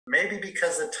maybe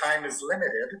because the time is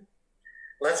limited,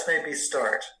 let's maybe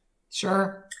start.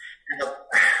 Sure. And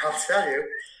I'll tell you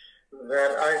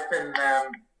that I've been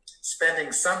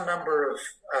spending some number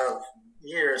of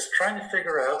years trying to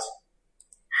figure out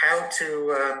how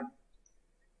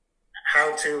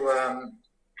to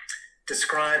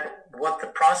describe what the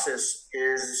process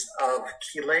is of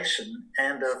chelation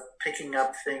and of picking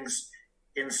up things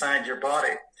inside your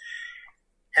body.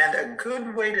 And a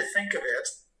good way to think of it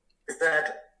is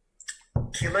that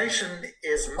chelation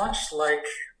is much like,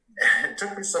 it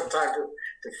took me some time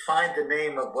to find the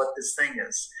name of what this thing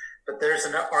is, but there's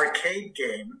an arcade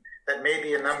game that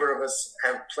maybe a number of us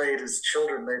have played as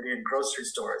children, maybe in grocery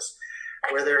stores,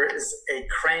 where there is a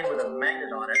crane with a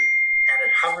magnet on it, and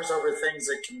it hovers over things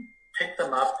that can pick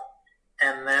them up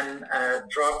and then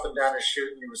drop them down a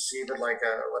chute, and you receive it like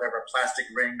a plastic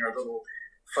ring or a little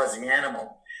fuzzy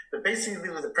animal. But basically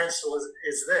the principle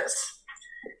is this,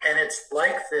 and it's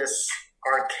like this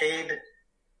arcade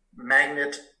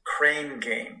magnet crane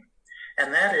game,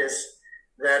 and that is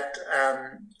that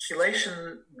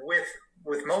chelation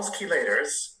with most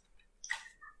chelators,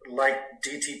 like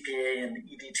DTPA and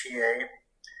EDTA,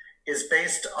 is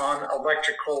based on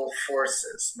electrical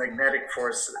forces, magnetic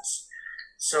forces.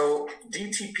 So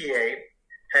DTPA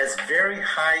has very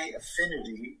high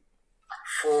affinity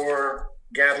for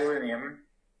gadolinium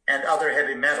and other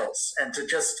heavy metals. And to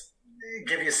just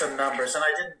give you some numbers, and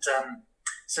I didn't,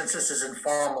 since this is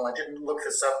informal, I didn't look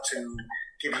this up to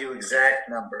give you exact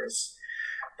numbers,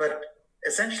 but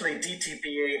essentially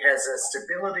DTPA has a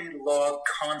stability log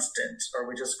constant, or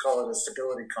we just call it a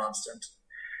stability constant.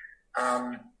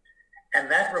 And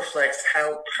that reflects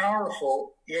how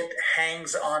powerful it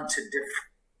hangs on to different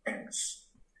things.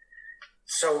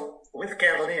 So with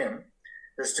gadolinium,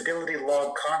 the stability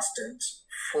log constant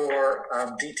for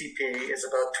DTPA is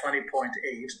about 20.8,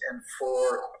 and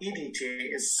for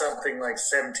EDTA is something like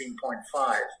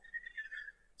 17.5.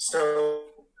 So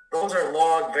those are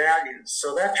log values.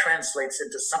 So that translates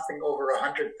into something over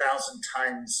 100,000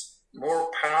 times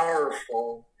more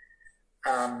powerful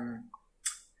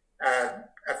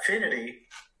affinity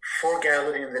for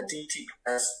gadolinium that DT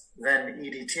has than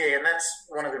EDTA. And that's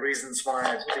one of the reasons why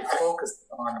I really focused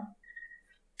on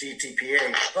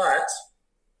DTPA. But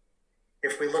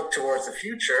if we look towards the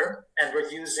future and we're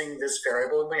using this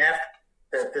variable, and we have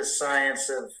that this science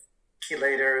of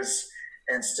chelators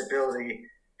and stability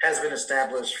has been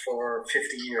established for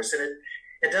 50 years. And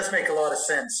it does make a lot of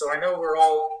sense. So I know we're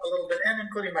all a little bit, and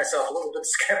including myself, a little bit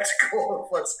skeptical of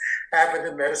what's happened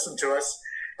in medicine to us.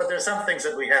 But there's some things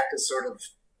that we have to sort of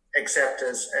accept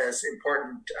as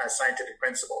important scientific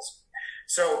principles.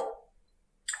 So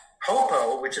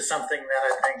HOPO, which is something that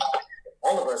I think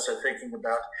all of us are thinking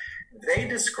about, they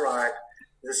describe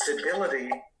the stability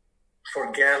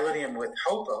for gadolinium with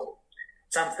HOPO,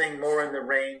 something more in the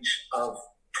range of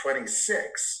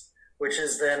 26, which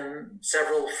is then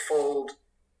several fold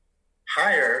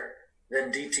higher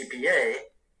than DTPA,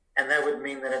 and that would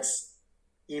mean that it's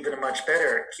even a much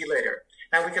better chelator.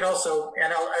 Now we could also, and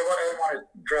I don't want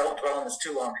to dwell on this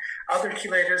too long, other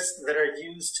chelators that are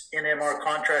used in MR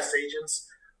contrast agents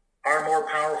are more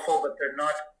powerful, but they're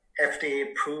not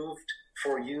FDA approved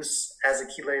for use as a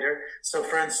chelator. So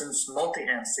for instance,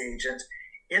 Multihance agent,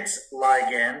 its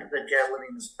ligand that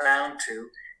gadolinium is bound to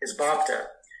is BAPTA.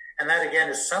 And that again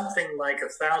is something like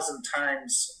 1,000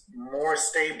 times more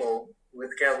stable with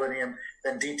gadolinium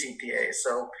than DTPA.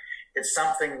 So it's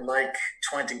something like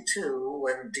 22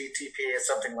 when DTPA is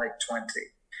something like 20.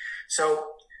 So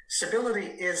stability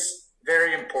is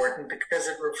very important because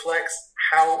it reflects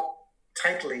how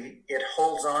tightly it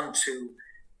holds on to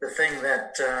the thing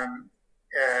that,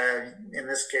 in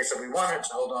this case, that we wanted to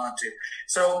hold on to.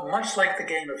 So much like the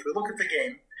game, if we look at the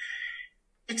game,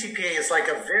 DTPA is like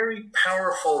a very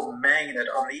powerful magnet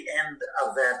on the end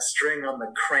of that string on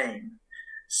the crane.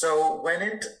 So when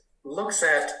it looks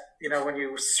at, when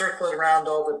you circle it around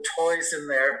all the toys in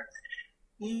there,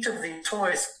 each of the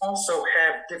toys also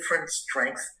have different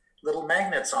strength little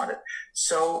magnets on it.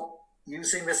 So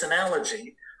using this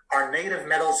analogy, our native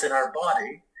metals in our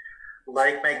body,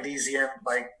 like magnesium,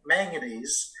 like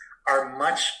manganese, are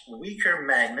much weaker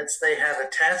magnets they have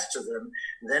attached to them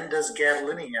than does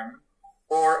gadolinium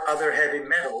or other heavy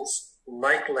metals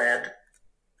like lead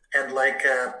and like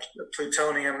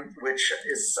plutonium, which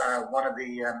is one of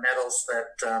the metals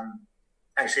that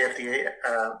actually FDA,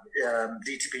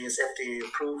 DTP is FDA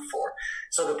approved for.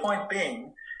 So the point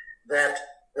being that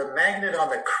the magnet on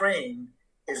the crane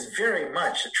is very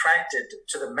much attracted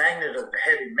to the magnet of the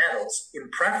heavy metals in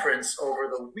preference over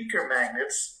the weaker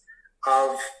magnets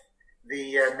of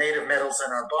the native metals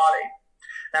in our body.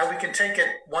 Now we can take it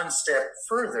one step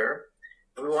further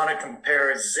we want to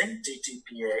compare zinc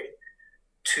DTPA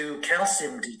to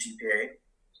calcium DTPA,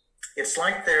 it's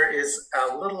like there is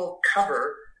a little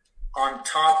cover on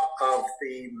top of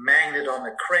the magnet on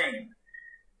the crane.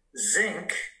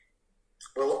 Zinc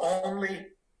will only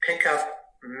pick up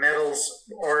metals,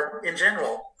 or in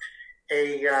general,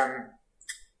 a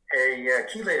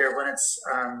chelator when it's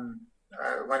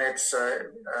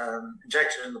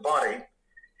injected in the body,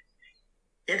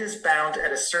 it is bound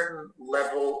at a certain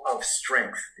level of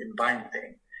strength in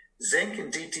binding. Zinc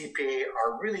and DTPA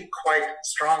are really quite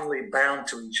strongly bound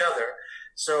to each other.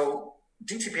 So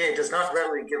DTPA does not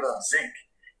readily give up zinc.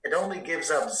 It only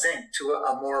gives up zinc to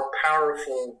a more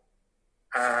powerful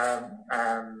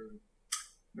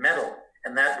metal,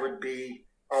 and that would be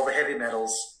all the heavy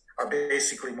metals are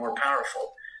basically more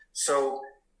powerful. So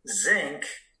zinc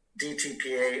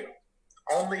DTPA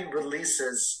only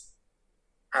releases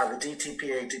the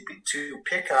DTPA to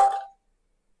pick up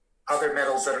other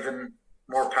metals that are even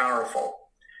more powerful.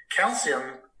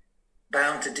 Calcium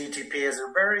bound to DTPA is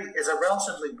a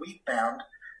relatively weak bound,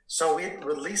 so it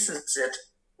releases it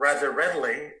rather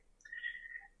readily,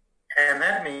 and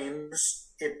that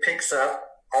means it picks up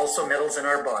also metals in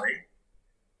our body,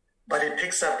 but it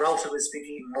picks up, relatively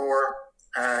speaking, more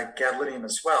gadolinium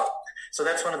as well. So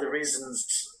that's one of the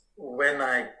reasons when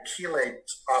I chelate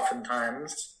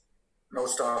oftentimes,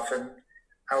 most often,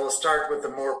 I will start with the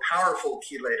more powerful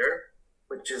chelator,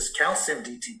 which is calcium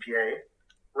DTPA,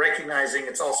 recognizing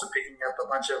it's also picking up a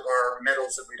bunch of our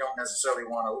metals that we don't necessarily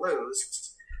want to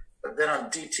lose. But then on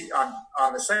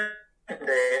the second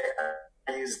day,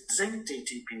 I use zinc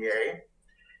DTPA,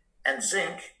 and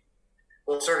zinc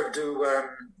will sort of do,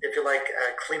 if you like,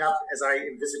 clean up, as I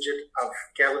envisage it, of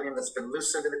gadolinium that's been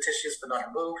loosened in the tissues but not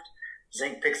removed.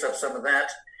 Zinc picks up some of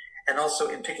that, and also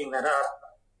in picking that up,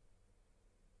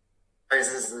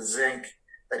 is the zinc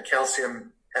that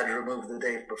calcium had removed the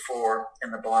day before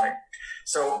in the body.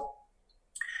 So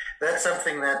that's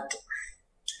something that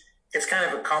it's kind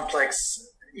of a complex,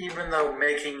 even though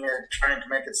trying to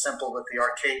make it simple with the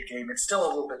arcade game, it's still a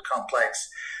little bit complex.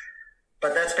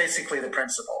 But that's basically the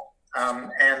principle.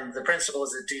 And the principle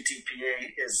is that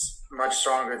DTPA is much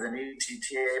stronger than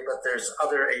EDTA, but there's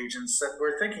other agents that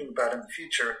we're thinking about in the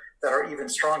future that are even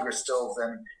stronger still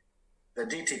than the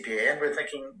DTPA. And we're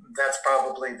thinking that's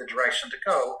probably the direction to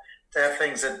go, to have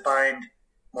things that bind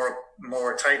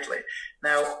more tightly.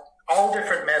 Now, all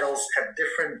different metals have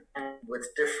different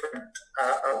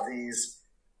of these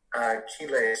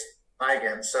chelase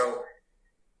ligands. So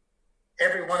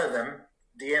every one of them,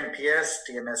 DMPS,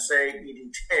 DMSA,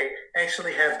 EDTA,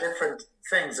 actually have different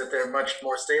things that they're much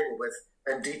more stable with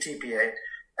than DTPA.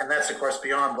 And that's, of course,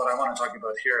 beyond what I want to talk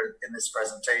about here in this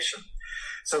presentation.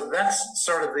 So that's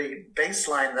sort of the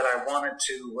baseline that I wanted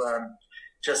to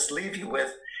just leave you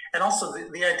with. And also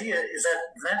the idea is that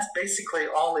that's basically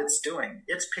all it's doing.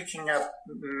 It's picking up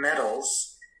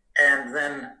metals and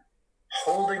then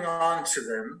holding on to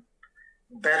them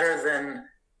better than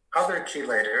other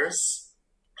chelators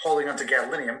holding onto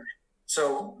gadolinium.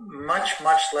 So much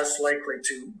less likely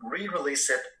to re-release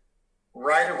it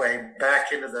right away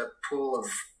back into the pool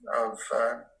of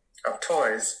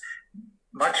toys.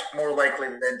 Much more likely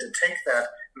than to take that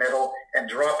metal and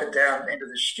drop it down into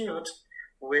the chute,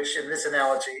 which in this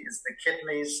analogy is the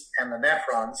kidneys and the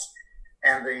nephrons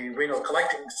and the renal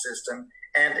collecting system,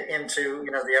 and into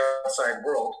the outside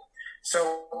world.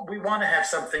 So we want to have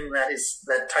something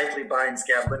that tightly binds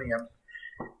gadolinium,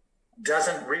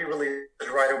 doesn't re-release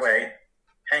it right away,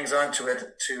 hangs on to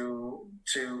it to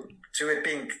it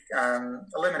being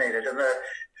eliminated, and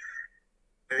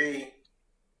the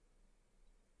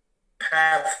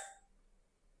path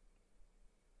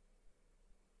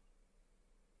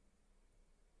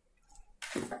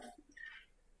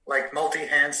like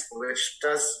multi-Hance, which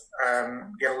does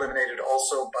get eliminated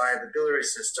also by the biliary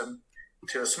system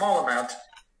to a small amount,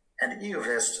 and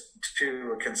EUVIST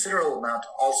to a considerable amount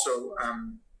also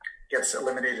gets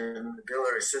eliminated in the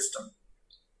biliary system.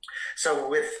 So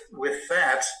with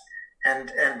that,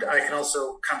 and I can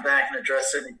also come back and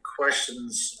address any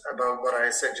questions about what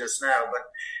I said just now, but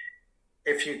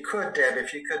if you could, Deb,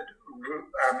 ask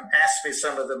me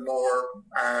some of the more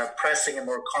pressing and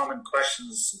more common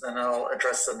questions, then I'll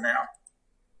address them now.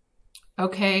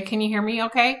 Okay, can you hear me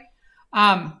okay?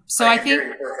 So I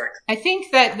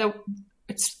think that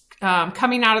it's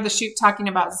coming out of the chute talking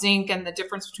about zinc and the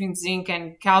difference between zinc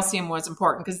and calcium was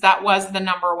important, because that was the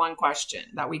 #1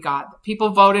 question that we got. People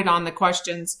voted on the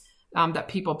questions that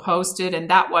people posted,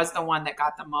 and that was the one that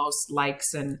got the most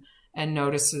likes and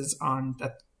notices on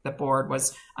the board,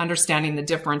 was understanding the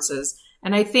differences.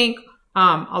 And I think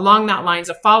along that lines,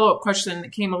 a follow-up question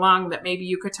that came along that maybe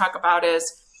you could talk about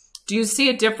is, Do you see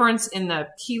a difference in the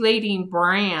chelating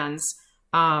brands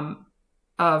of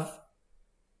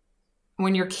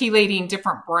when you're chelating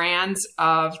different brands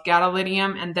of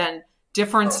gadolinium, and then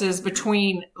differences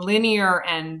between linear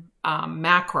and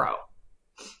macro?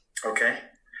 Okay.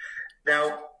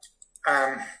 Now,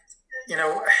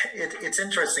 it's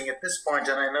interesting at this point,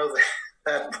 and I know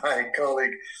that my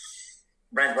colleague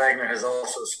Brent Wagner has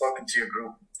also spoken to your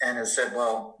group and has said,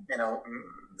 well,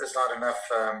 there's not enough,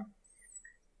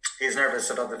 he's nervous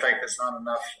about the fact there's not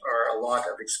enough or a lot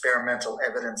of experimental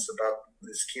evidence about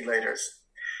these chelators.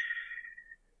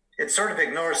 It sort of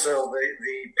ignores, though,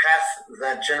 the path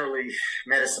that generally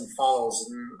medicine follows,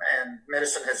 and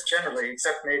medicine has generally,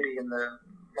 except maybe in the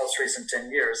most recent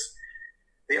 10 years,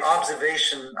 the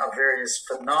observation of various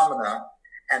phenomena,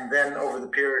 and then over the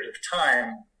period of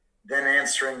time, then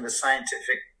answering the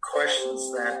scientific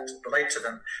questions that relate to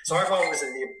them. So I've always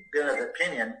been of the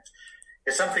opinion,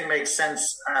 if something makes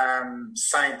sense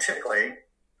scientifically,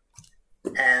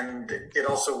 and it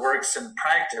also works in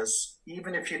practice,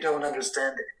 even if you don't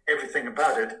understand everything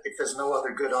about it, if there's no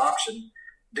other good option,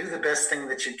 do the best thing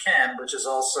that you can, which is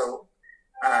also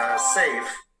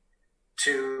safe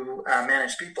to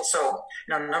manage people. So,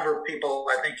 a number of people,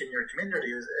 I think, in your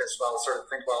community as well, sort of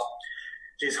think, well,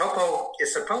 geez, HOPO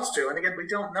is supposed to, and again, we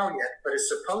don't know yet, but it's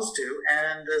supposed to,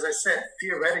 and as I said,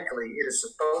 theoretically, it is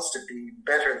supposed to be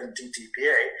better than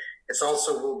DTPA. It's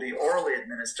also will be orally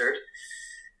administered.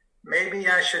 Maybe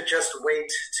I should just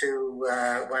wait to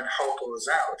when HOPO is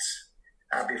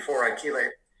out before I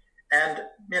chelate. And,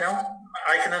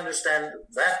 I can understand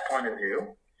that point of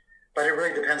view, but it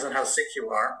really depends on how sick you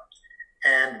are.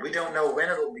 And we don't know when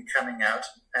it will be coming out,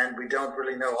 and we don't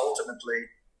really know ultimately,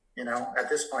 at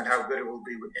this point, how good it will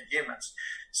be in humans.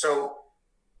 So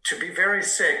to be very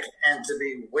sick and to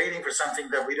be waiting for something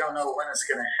that we don't know when it's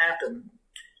going to happen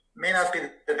may not be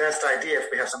the best idea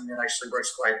if we have something that actually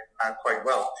works quite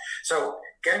well. So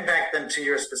getting back then to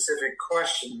your specific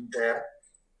question, Deb,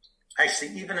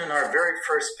 actually, even in our very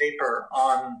first paper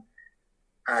on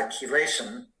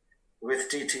chelation with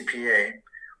DTPA,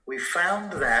 we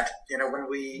found that, when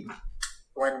we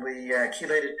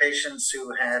chelated patients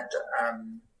who had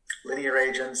linear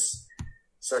agents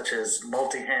such as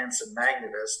Multihance and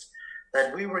Magnetist,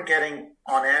 that we were getting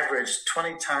on average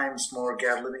 20 times more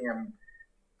gadolinium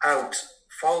out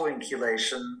following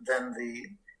chelation than the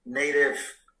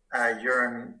native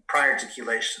urine prior to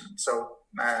chelation. So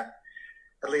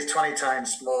at least 20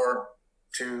 times more,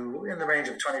 in the range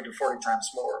of 20 to 40 times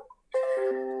more.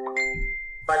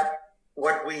 But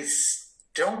what we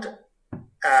don't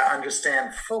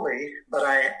understand fully, but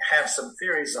I have some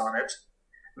theories on it,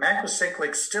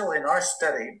 macrocyclic still in our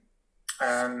study,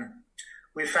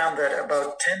 we found that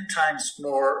about 10 times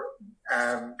more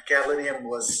gadolinium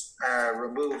was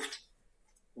removed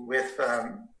with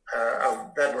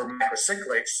that were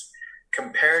macrocyclics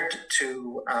compared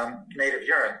to native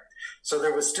urine. So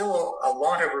there was still a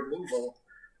lot of removal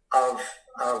of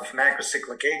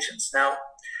macrocyclic agents. Now,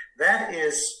 that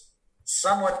is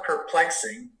somewhat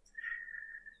perplexing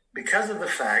because of the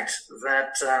fact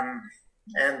that, a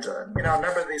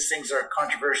number of these things are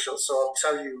controversial, so I'll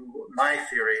tell you my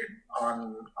theory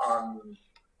on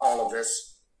all of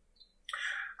this.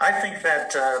 I think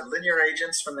that linear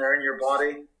agents, when they're in your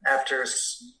body, after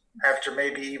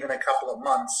maybe even a couple of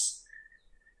months,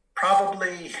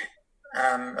 probably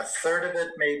a third of it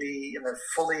may be in a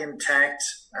fully intact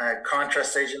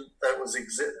contrast agent that was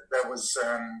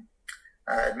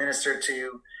administered to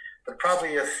you, but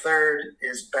probably a third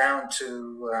is bound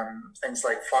to things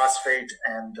like phosphate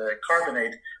and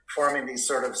carbonate, forming these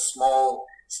sort of small,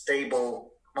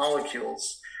 stable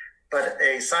molecules. But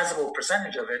a sizable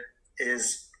percentage of it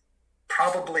is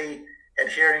probably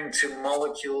adhering to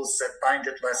molecules that bind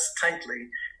it less tightly,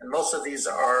 and most of these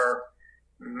are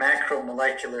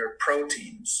macromolecular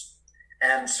proteins.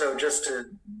 And so just to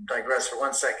digress for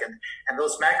 1 second, and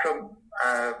those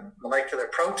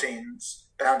macromolecular proteins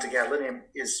bound to gadolinium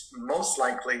is most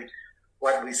likely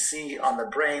what we see on the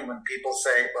brain when people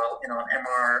say, well, an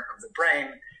MR of the brain,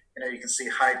 you can see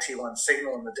high T1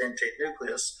 signal in the dentate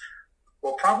nucleus.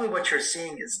 Well, probably what you're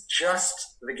seeing is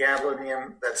just the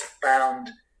gadolinium that's bound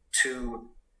to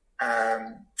a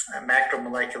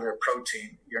macromolecular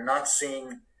protein. You're not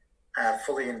seeing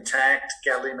fully intact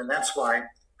gadolinium, and that's why,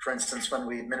 for instance, when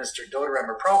we administer Dotarem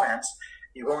or Prohance,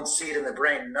 you won't see it in the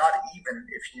brain, not even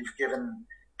if you've given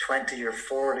 20 or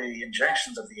 40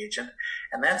 injections of the agent,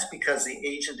 and that's because the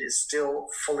agent is still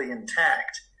fully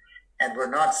intact, and we're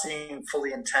not seeing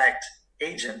fully intact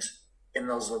agent in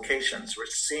those locations. We're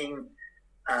seeing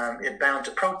it bound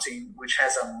to protein, which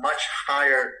has a much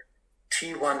higher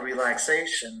T1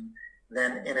 relaxation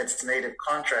than in its native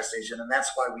contrast agent, and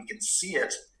that's why we can see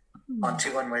it on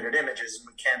two unweighted images, and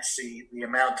we can't see the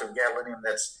amount of gadolinium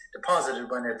that's deposited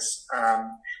when it's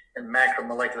in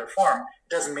macromolecular form. It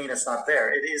doesn't mean it's not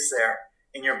there. It is there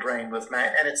in your brain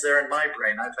and it's there in my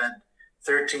brain. I've had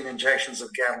 13 injections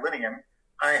of gadolinium.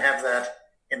 I have that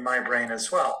in my brain as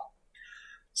well.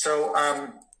 So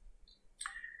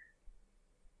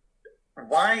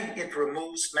why it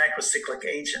removes macrocyclic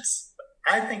agents?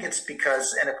 I think it's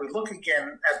because, and if we look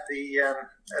again at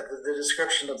the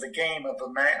description of the game of the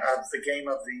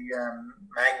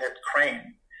magnet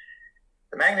crane,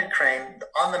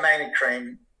 on the magnet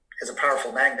crane is a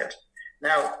powerful magnet.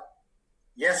 Now,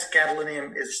 yes,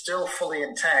 gadolinium is still fully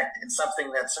intact in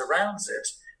something that surrounds it,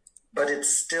 but it's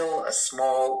still a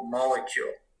small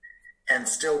molecule, and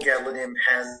still gadolinium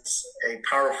has a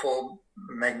powerful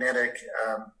magnetic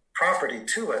property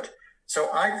to it. So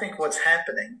I think what's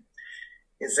happening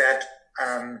is that,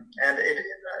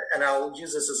 and I'll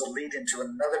use this as a lead into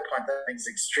another point that I think is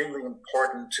extremely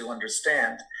important to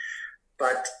understand,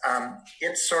 but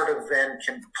it sort of then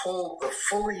can pull the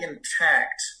fully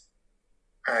intact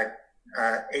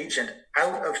agent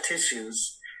out of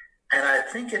tissues, and I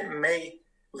think it may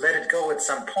let it go at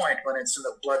some point when it's in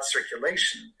the blood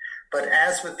circulation. But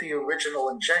as with the original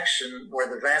injection, where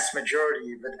the vast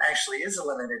majority of it actually is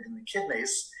eliminated in the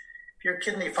kidneys, if your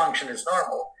kidney function is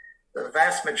normal, the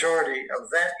vast majority of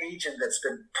that agent that's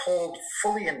been pulled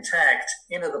fully intact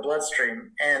into the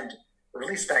bloodstream and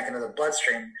released back into the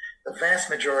bloodstream, the vast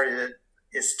majority of it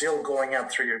is still going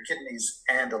out through your kidneys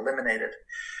and eliminated.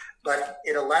 But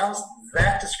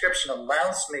that description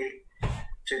allows me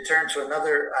to turn to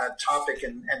another topic,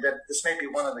 and that this may be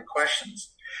one of the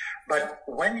questions. But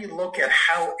when you look at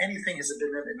how anything has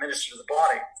been administered to the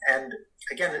body, and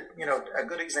again, a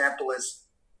good example is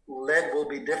lead will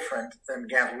be different than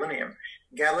gadolinium.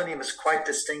 Gadolinium is quite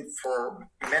distinct for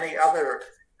many other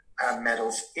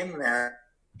metals in that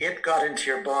it got into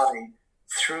your body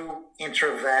through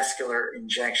intravascular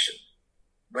injection.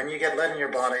 When you get lead in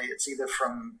your body, it's either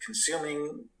from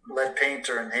consuming lead paint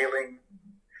or inhaling,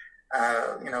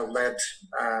 lead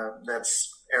that's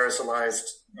aerosolized,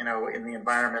 in the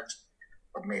environment.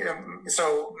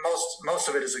 So most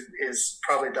of it is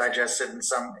probably digested in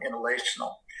some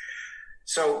inhalational.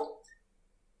 So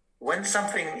when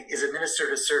something is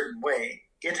administered a certain way,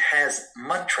 it has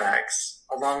mud tracks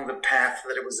along the path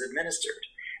that it was administered.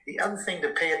 The other thing to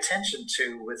pay attention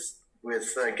to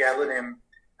with gadolinium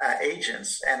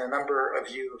agents, and a number of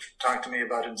you have talked to me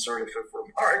about it and sort of have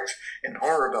remarked in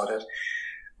horror about it,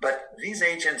 but these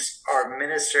agents are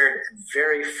administered at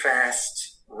very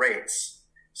fast rates.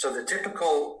 So the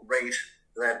typical rate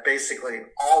that basically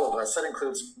all of us, that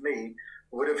includes me,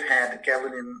 would have had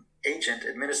gadolinium agent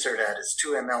administered at is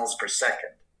 2 mLs per second.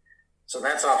 So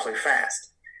that's awfully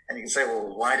fast. And you can say,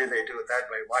 well, why do they do it that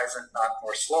way? Why is it not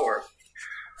more slower?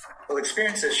 Well,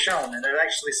 experience has shown, and it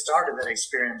actually started that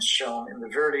experience shown in the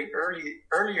very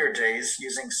earlier days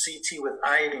using CT with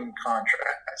iodine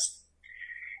contrast.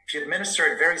 If you administer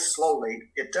it very slowly,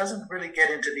 it doesn't really get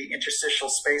into the interstitial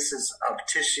spaces of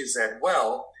tissues that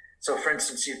well. So, for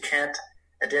instance, you can't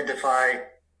identify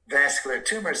vascular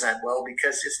tumors that well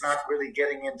because it's not really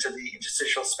getting into the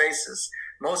interstitial spaces.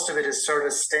 Most of it is sort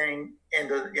of staying in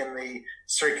the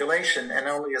circulation, and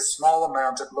only a small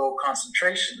amount at low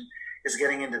concentration is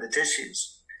getting into the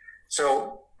tissues.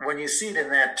 So when you see it in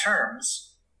that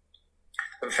terms,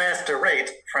 the faster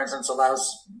rate, for instance,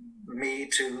 allows me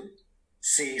to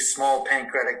see small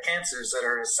pancreatic cancers that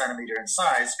are a centimeter in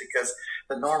size, because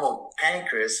the normal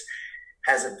pancreas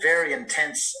has a very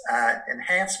intense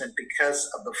enhancement because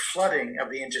of the flooding of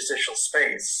the interstitial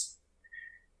space.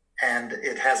 And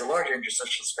it has a larger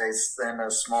interstitial space than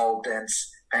a small,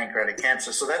 dense pancreatic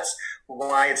cancer. So that's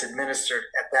why it's administered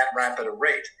at that rapid a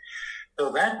rate.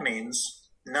 So that means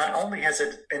not only has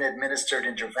it been administered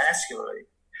intravascularly,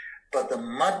 but the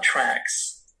mud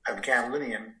tracks of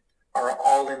gadolinium are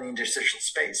all in the interstitial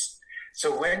space.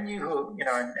 So when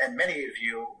and many of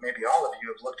you, maybe all of you,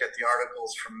 have looked at the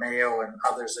articles from Mayo and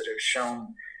others that have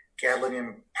shown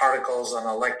gadolinium particles on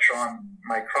electron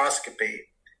microscopy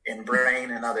in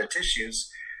brain and other tissues,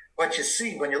 what you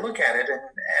see when you look at it, and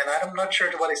I'm not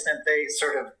sure to what extent they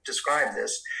sort of describe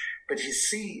this, but you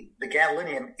see the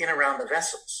gadolinium in around the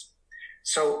vessels.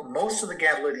 So most of the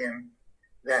gadolinium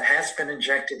that has been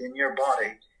injected in your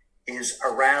body is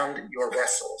around your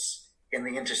vessels in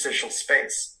the interstitial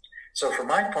space. So from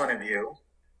my point of view,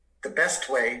 the best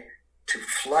way to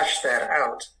flush that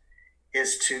out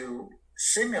is to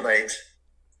simulate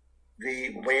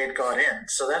the way it got in.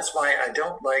 So that's why I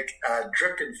don't like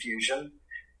drip infusion,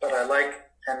 but I like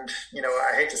and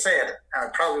I hate to say it, I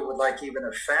probably would like even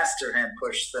a faster hand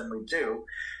push than we do,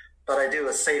 but I do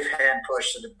a safe hand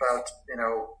push at about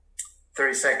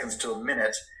 30 seconds to a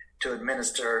minute to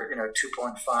administer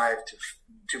 2.5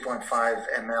 to 2.5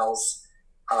 mLs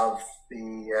of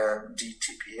the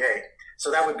DTPA.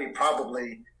 So that would be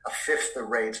probably a fifth the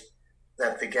rate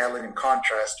that the gadolinium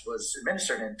contrast was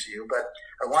administered into you, but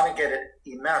I want to get it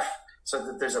enough so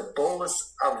that there's a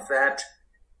bolus of that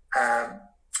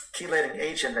chelating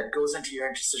agent that goes into your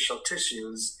interstitial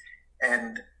tissues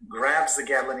and grabs the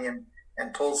gadolinium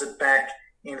and pulls it back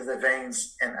into the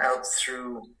veins and out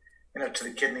through, to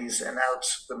the kidneys and out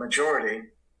the majority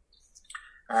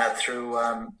through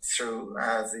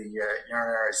the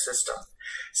urinary system.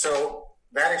 So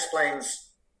that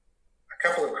explains a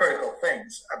couple of critical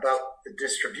things about the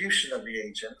distribution of the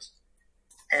agent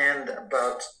and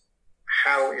about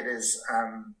how it is,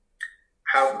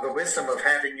 how the wisdom of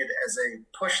having it as a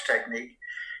push technique,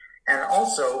 and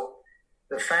also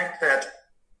the fact that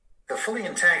the fully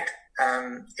intact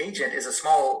agent is a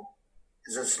small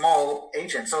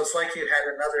agent. So it's like you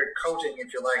had another coating,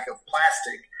 if you like, of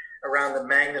plastic around the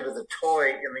magnet of the toy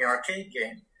in the arcade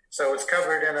game. So it's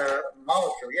covered in a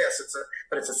molecule. Yes,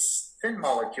 but it's a thin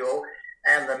molecule,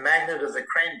 and the magnet of the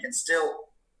crane can still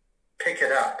pick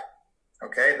it up.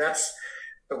 Okay, that's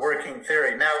the working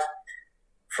theory. Now,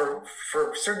 for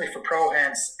certainly for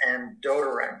Prohance and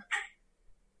Dotaram,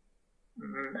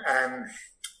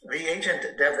 the agent,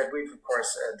 Deb, that we've of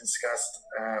course discussed,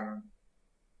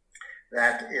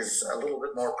 that is a little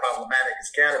bit more problematic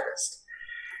is Gadavist.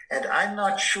 And I'm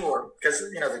not sure, because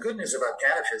the good news about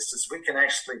Gadavist is we can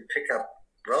actually pick up,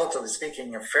 relatively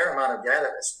speaking, a fair amount of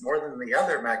Gadavist, more than the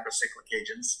other macrocyclic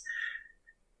agents.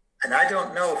 And I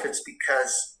don't know if it's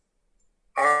because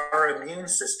our immune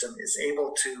system is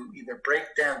able to either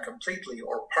break down completely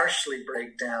or partially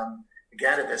break down the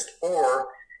Gadavist, or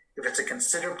if it's a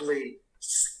considerably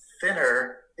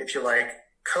thinner, if you like,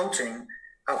 coating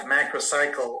of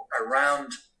macrocycle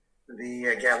around the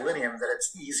gadolinium, that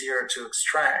it's easier to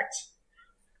extract.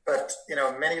 But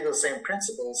many of those same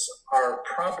principles are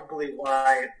probably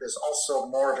why there's also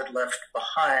more of it left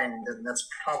behind, and that's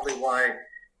probably why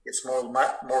it's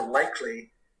more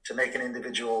likely to make an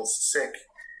individual sick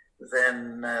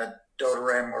than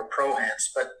Dotaram or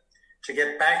Prohance. But to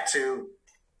get back to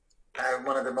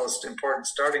one of the most important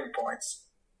starting points,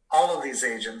 all of these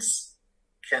agents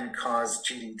can cause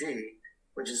GDD,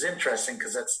 which is interesting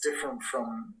because that's different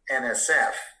from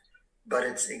NSF, but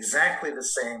it's exactly the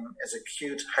same as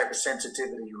acute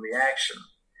hypersensitivity reaction.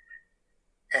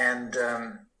 And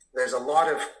there's a lot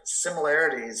of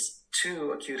similarities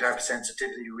to acute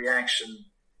hypersensitivity reaction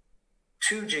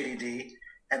to GDD,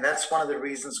 and that's one of the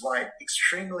reasons why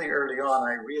extremely early on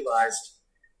I realized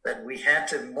that we had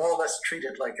to more or less treat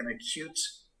it like an acute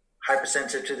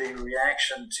hypersensitivity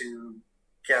reaction to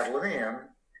gadolinium,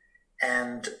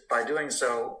 and by doing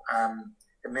so,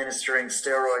 administering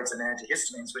steroids and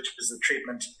antihistamines, which is the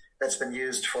treatment that's been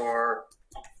used for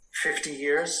 50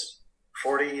 years,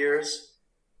 40 years,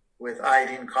 with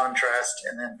iodine contrast,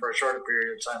 and then for a shorter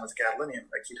period of time with gadolinium,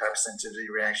 acute hypersensitivity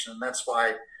reaction. And that's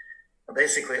why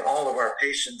basically all of our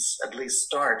patients at least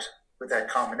start with that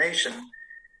combination,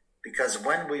 because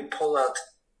when we pull out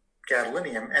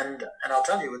gadolinium, and I'll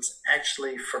tell you, it's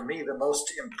actually, for me, the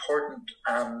most important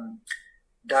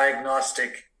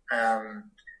diagnostic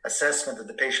assessment that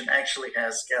the patient actually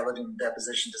has gadolinium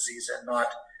deposition disease and not,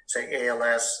 say,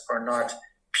 ALS or not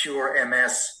pure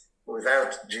MS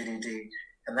without GDD.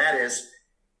 And that is,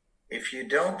 if you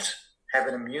don't have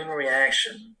an immune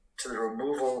reaction to the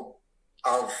removal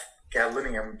of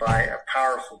gadolinium by a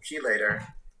powerful chelator,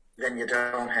 then you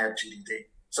don't have GDD.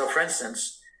 So for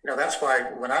instance, that's why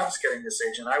when I was getting this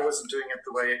agent, I wasn't doing it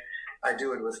the way I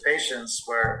do it with patients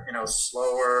where,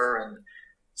 slower and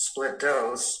split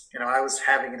dose. I was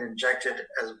having it injected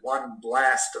as one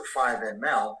blast of 5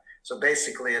 ml. So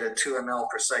basically at a 2 ml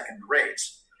per second rate.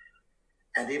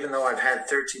 And even though I've had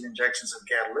 13 injections of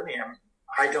gadolinium,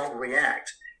 I don't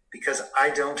react because I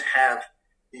don't have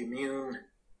the immune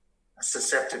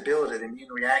susceptibility, the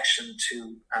immune reaction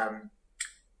to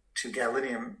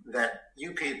gadolinium that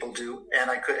you people do.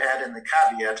 And I could add in the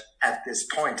caveat, at this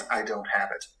point, I don't have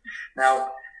it.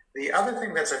 Now, the other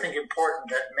thing that's, I think, important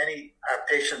that many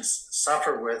patients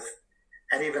suffer with,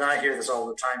 and even I hear this all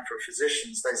the time for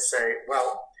physicians, they say,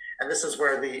 well, and this is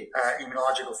where the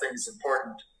immunological thing is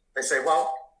important. They say,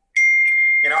 well,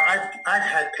 I've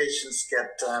had patients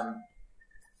get so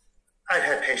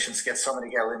many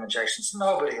gadolinium injections.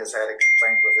 Nobody has had a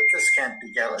complaint with it. This can't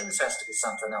be gadolinium. This has to be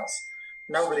something else.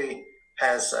 Nobody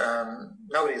has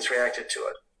reacted to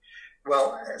it.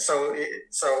 Well, it's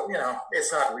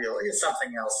not real. It's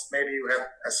something else. Maybe you have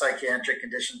a psychiatric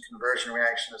condition, conversion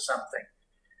reaction, or something.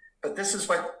 But this is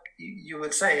what you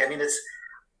would say. I mean,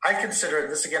 I consider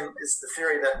this, again, is the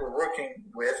theory that we're working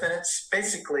with, and it's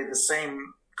basically the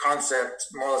same concept,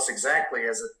 more or less exactly,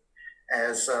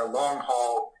 as a long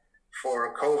haul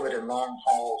for COVID and long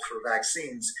haul for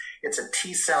vaccines. It's a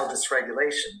T cell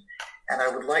dysregulation. And I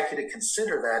would like you to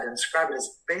consider that and describe it as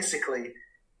basically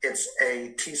it's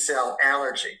a T cell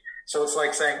allergy. So it's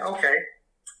like saying, okay,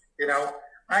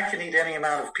 I can eat any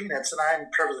amount of peanuts and I'm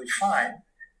perfectly fine.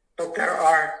 But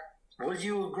will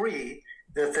you agree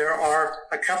that there are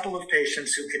a couple of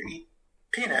patients who can eat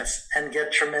peanuts and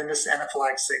get tremendous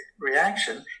anaphylactic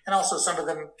reaction, and also some of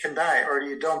them can die, or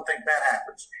you don't think that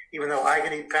happens, even though I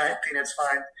can eat peanuts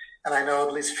fine, and I know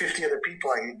at least 50 other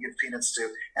people I can give peanuts to,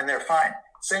 and they're fine.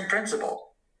 Same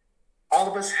principle.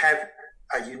 All of us have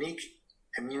a unique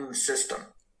immune system,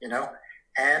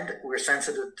 and we're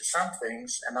sensitive to some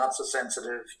things and not so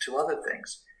sensitive to other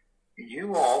things.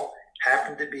 You all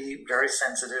happen to be very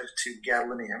sensitive to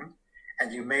gadolinium,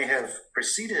 and you may have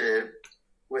preceded it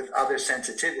with other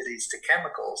sensitivities to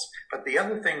chemicals. But the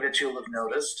other thing that you'll have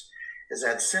noticed is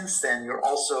that since then, you're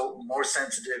also more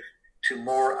sensitive to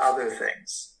more other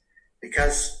things.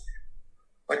 Because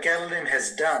what gadolinium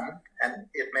has done, and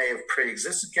it may have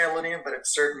pre-existed gadolinium, but it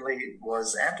certainly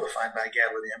was amplified by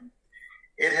gadolinium,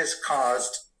 it has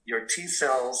caused your T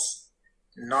cells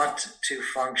not to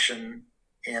function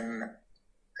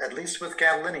at least with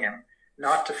gadolinium,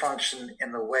 not to function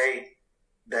in the way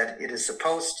that it is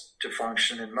supposed to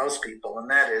function in most people, and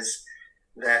that is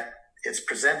that it's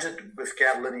presented with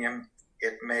gadolinium.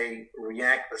 It may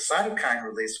react with cytokine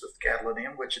release with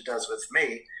gadolinium, which it does with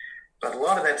me, but a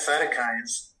lot of that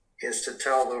cytokines is to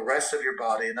tell the rest of your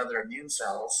body and other immune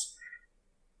cells,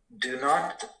 do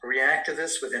not react to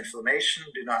this with inflammation,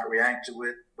 do not react to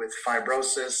it with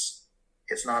fibrosis.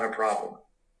 It's not a problem.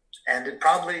 And it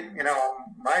probably,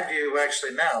 my view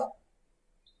actually now,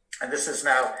 and this is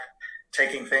now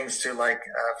taking things to like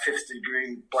a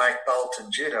 50-degree black belt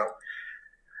in judo,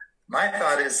 my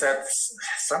thought is that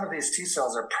some of these T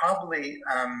cells are probably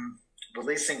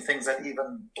releasing things that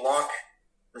even block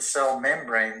the cell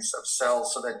membranes of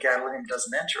cells so that gadolinium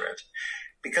doesn't enter it.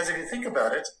 Because if you think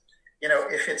about it,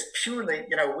 if it's purely,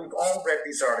 we've all read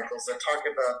these articles that talk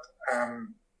about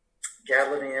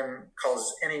gadolinium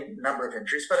causes any number of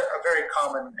injuries, but a very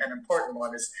common and important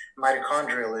one is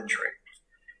mitochondrial injury.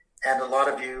 And a lot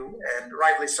of you, and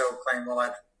rightly so, claim, well,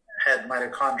 I've had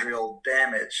mitochondrial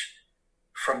damage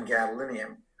from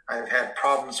gadolinium. I've had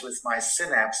problems with my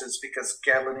synapses because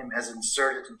gadolinium has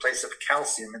inserted in place of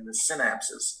calcium in the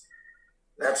synapses.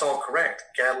 That's all correct.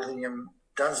 Gadolinium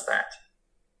does that.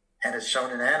 And it's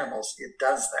shown in animals, it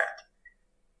does that.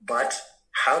 But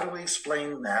how do we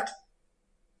explain that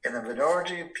in the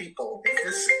minority of people? If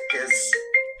this is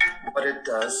what it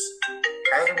does,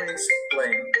 how do we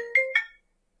explain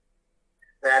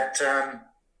that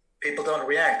people don't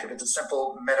react? If it's a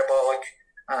simple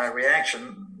metabolic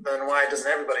reaction, then why doesn't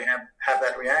everybody have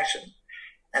that reaction?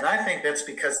 And I think that's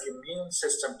because the immune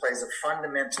system plays a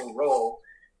fundamental role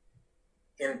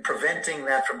in preventing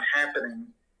that from happening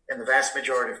in the vast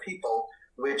majority of people,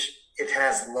 which it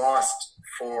has lost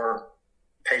for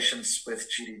patients with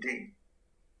GDD.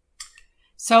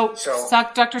 So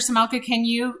Dr. Semelka, can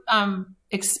you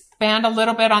expand a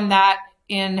little bit on that,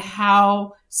 in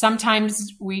how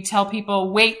sometimes we tell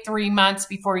people wait 3 months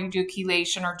before you do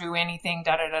chelation or do anything,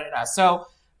 So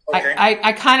okay.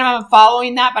 I kind of am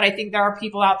following that, but I think there are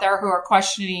people out there who are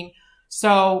questioning.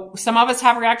 So some of us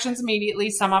have reactions immediately,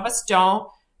 some of us don't,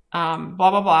 blah,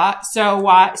 blah, blah.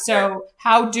 So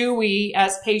how do we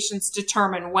as patients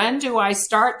determine when do I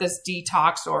start this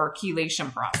detox or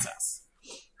chelation process?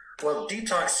 Well,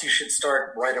 detox, you should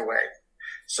start right away.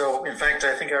 So, in fact,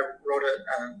 I think I wrote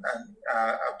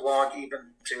a blog even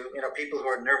to people who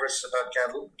are nervous about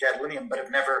gadolinium but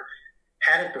have never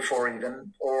had it before,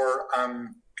 even, or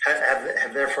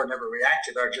have therefore never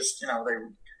reacted, are just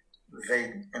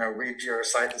they read your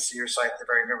site, they see your site, they're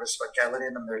very nervous about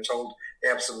gadolinium, and they're told they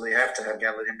absolutely have to have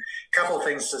gadolinium. A couple of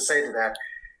things to say to that.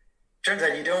 Turns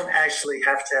out you don't actually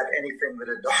have to have anything that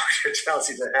a doctor tells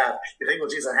you to have. You think, well,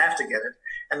 geez, I have to get it.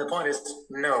 And the point is,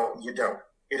 no, you don't.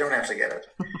 You don't have to get it.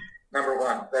 Number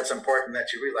one, that's important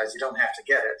that you realize you don't have to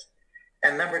get it.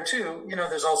 And number two,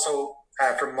 there's also,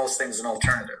 for most things, an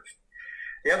alternative.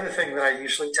 The other thing that I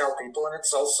usually tell people, and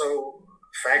it's also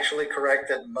factually correct,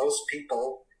 that most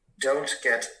people don't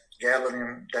get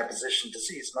gadolinium deposition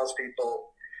disease. Most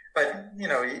people, but,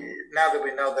 now that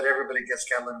we know that everybody gets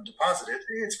gadolinium deposited,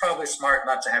 it's probably smart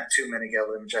not to have too many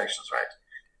gadolinium injections, right?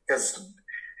 Because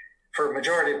for a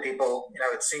majority of people,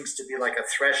 it seems to be like a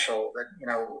threshold that,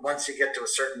 once you get to a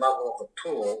certain level of the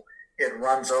pool, it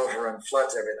runs over and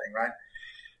floods everything, right?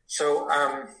 So,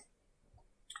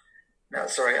 no,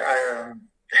 sorry,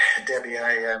 Debbie,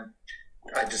 I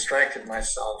distracted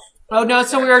myself. Oh, no,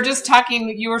 so we were just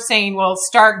talking, you were saying, well,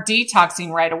 start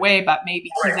detoxing right away, but maybe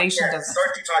chelation doesn't.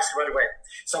 Start detoxing right away.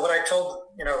 So what I told,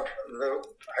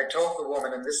 I told the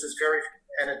woman, and this is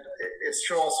it's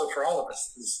true also for all of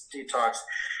us, this detox.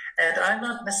 And I'm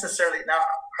not necessarily, now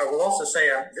I will also say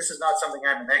this is not something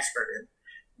I'm an expert in,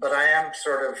 but I am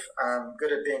sort of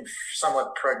good at being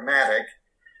somewhat pragmatic.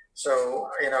 So,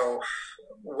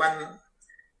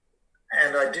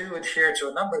 and I do adhere to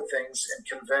a number of things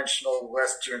in conventional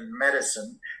Western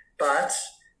medicine, but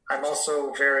I'm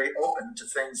also very open to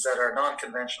things that are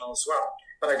non-conventional as well.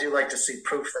 But I do like to see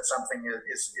proof that something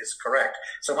is correct.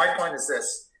 So my point is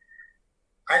this.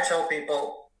 I tell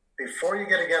people, before you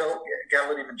get a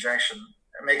gadolinium injection,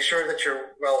 make sure that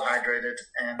you're well hydrated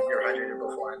and you're hydrated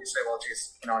before. And you say, well,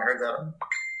 geez, I heard that,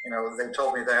 they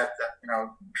told me that,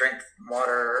 drink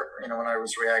water, when I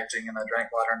was reacting, and I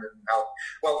drank water and it didn't help.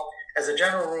 Well, as a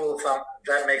general rule of thumb,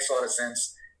 that makes a lot of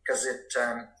sense, because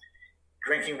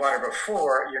drinking water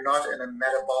before, you're not in a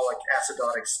metabolic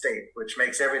acidotic state, which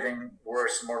makes everything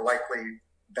worse and more likely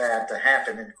bad to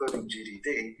happen, including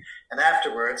GDD. And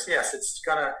afterwards, yes, it's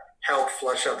going to help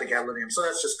flush out the gadolinium. So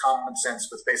that's just common sense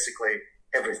with basically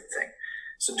everything.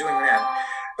 So doing that.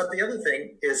 But the other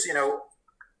thing is,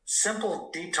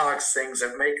 simple detox things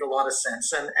that make a lot of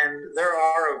sense. And there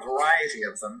are a variety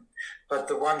of them, but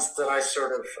the ones that I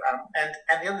sort of, and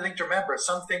the other thing to remember,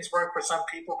 some things work for some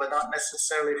people, but not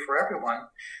necessarily for everyone.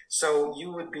 So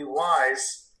you would be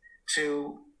wise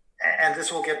to, and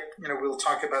this will get, we'll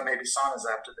talk about maybe saunas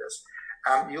after this.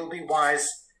 You'll be wise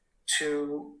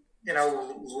to,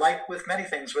 like with many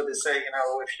things where they say,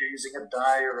 if you're using a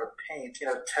dye or a paint,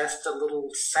 test a little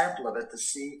sample of it to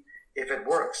see if it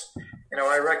works.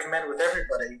 I recommend with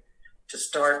everybody to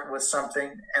start with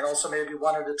something, and also maybe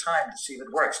one at a time to see if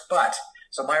it works. But,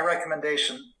 so my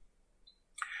recommendation,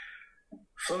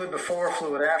 fluid before,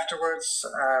 fluid afterwards,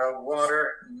 water,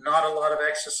 not a lot of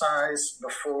exercise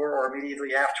before or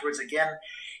immediately afterwards. Again,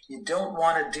 you don't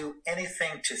want to do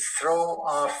anything to throw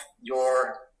off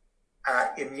your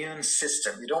immune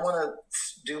system. You don't want to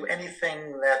do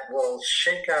anything that will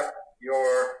shake up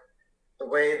the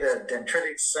way the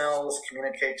dendritic cells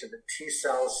communicate to the T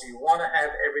cells. So you want to have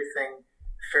everything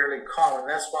fairly calm. And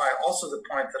that's why also the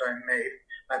point that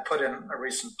I put in a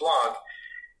recent blog,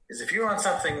 is if you're on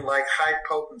something like high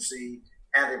potency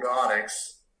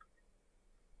antibiotics,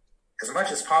 as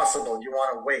much as possible, you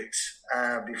want to wait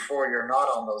before you're not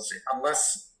on those,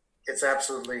 unless it's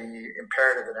absolutely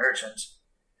imperative and urgent,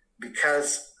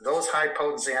 because those high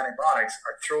potency antibiotics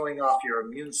are throwing off your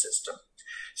immune system.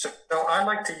 So I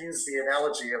like to use the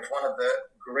analogy of one of the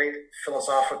great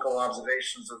philosophical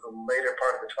observations of the later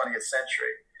part of the 20th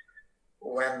century,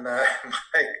 when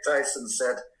Mike Tyson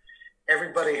said,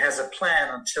 everybody has a plan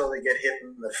until they get hit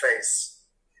in the face.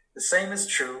 The same is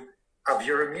true of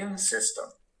your immune system.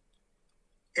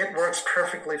 It works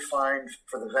perfectly fine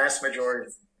for the vast majority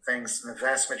of things and the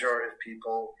vast majority of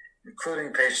people,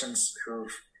 including patients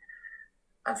who've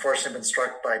unfortunately been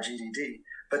struck by GDD.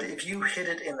 But if you hit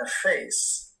it in the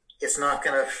face, it's not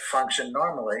going to function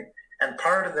normally. And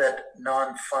part of that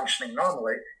non-functioning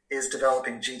normally is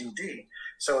developing GDD.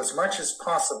 So as much as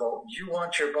possible, you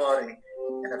want your body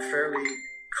in a fairly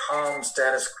calm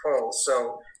status quo.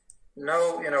 So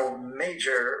no,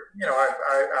 major,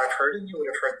 I've heard, and you would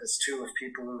have heard this too, of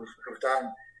people who've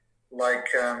done like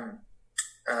a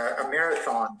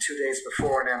marathon 2 days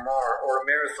before an MR or a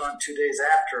marathon 2 days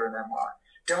after an MR.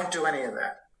 Don't do any of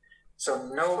that. So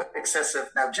no excessive,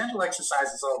 now gentle exercise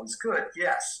is always good,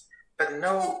 yes, but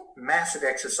no massive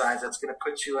exercise that's going to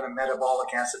put you in a metabolic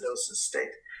acidosis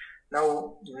state.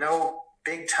 No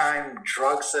big time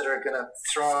drugs that are going to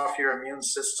throw off your immune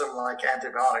system like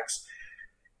antibiotics.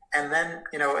 And then,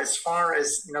 as far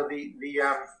as,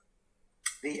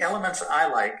 the elements I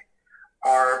like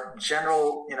are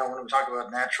general, when we talk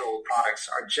about natural products,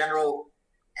 are general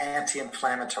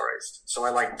anti-inflammatories. So I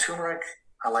like turmeric,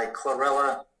 I like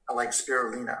chlorella, I like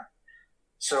spirulina.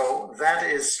 So that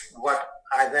is what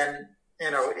I then,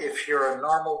 if you're a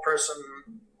normal person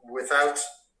without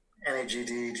any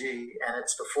GDG and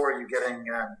it's before you getting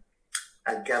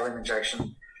a gadolinium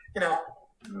injection,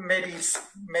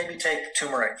 maybe take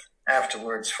turmeric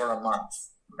afterwards for a month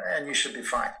and you should be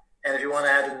fine. And if you want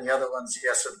to add in the other ones,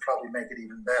 yes, it'll probably make it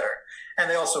even better. And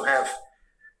they also have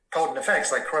potent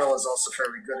effects, like chlorella is also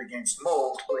fairly good against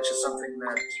mold, which is something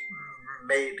that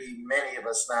maybe many of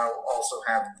us now also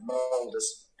have. Mold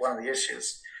is one of the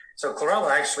issues. So chlorella,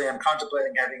 actually, I'm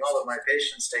contemplating having all of my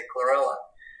patients take chlorella,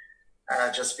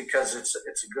 just because it's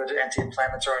a good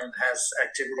anti-inflammatory and has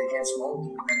activity against mold.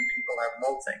 Many people have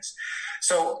mold things.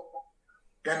 So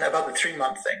then about the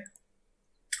 3-month thing.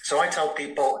 So I tell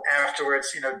people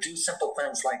afterwards, do simple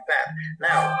things like that.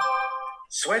 Now,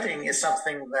 sweating is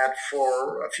something that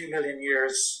for a few million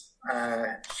years,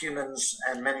 humans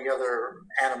and many other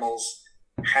animals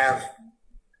have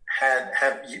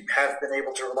been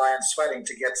able to rely on sweating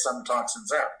to get some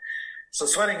toxins out. So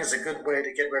sweating is a good way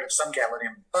to get rid of some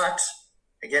gadolinium, but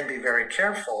again, be very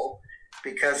careful,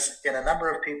 because in a number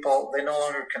of people, they no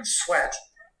longer can sweat.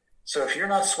 So if you're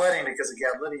not sweating because of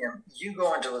gadolinium, you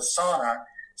go into a sauna,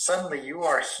 suddenly you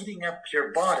are heating up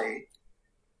your body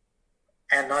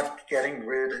and not getting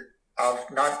rid of,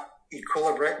 not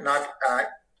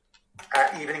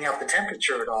evening out the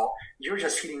temperature at all. You're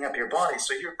just heating up your body.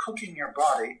 So you're cooking your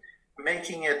body,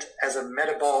 making it as a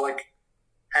metabolic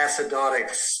acidotic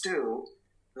stew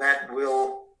that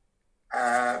will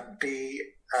be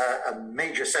a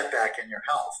major setback in your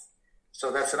health. So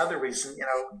that's another reason,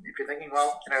 if you're thinking,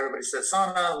 well, everybody says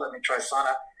sauna, let me try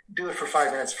sauna, do it for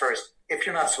 5 minutes first. If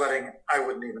you're not sweating, I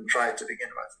wouldn't even try it to begin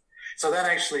with. So that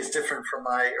actually is different from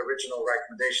my original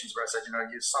recommendations where I said,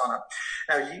 use sauna.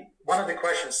 Now, one of the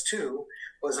questions too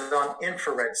was on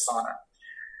infrared sauna.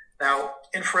 Now,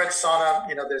 infrared sauna,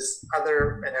 there's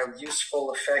other,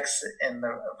 useful effects in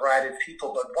a variety of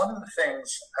people, but one of the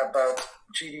things about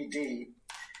GDD,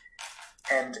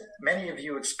 and many of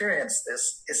you experience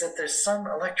this, is that there's some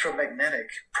electromagnetic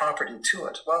property to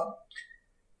it. Well,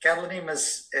 gadolinium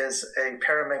is a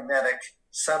paramagnetic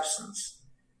substance.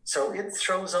 So it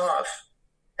throws off,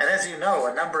 and as you know,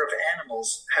 a number of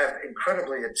animals have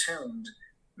incredibly attuned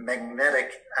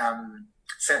magnetic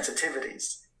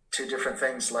sensitivities to different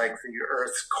things like the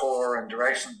Earth's core and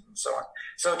direction and so on.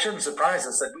 So it shouldn't surprise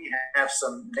us that we have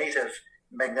some native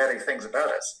magnetic things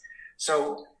about us.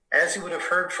 So as you would have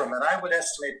heard from, and I would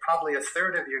estimate probably a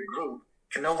third of your group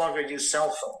can no longer use cell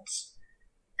phones.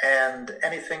 And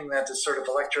anything that is sort of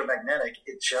electromagnetic,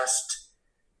 it just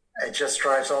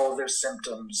drives all of their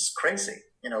symptoms crazy.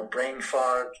 Brain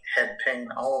fog, head pain,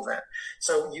 all of that.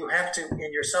 So you have to,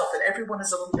 in yourself, and everyone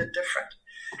is a little bit different.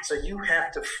 So you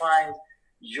have to find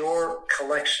your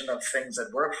collection of things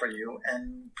that work for you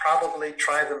and probably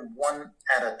try them one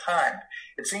at a time.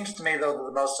 It seems to me, though, that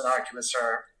the most innocuous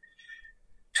are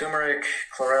turmeric,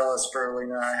 chlorella,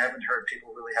 spirulina. I haven't heard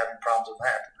people really having problems with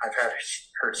that. I've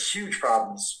heard huge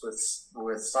problems with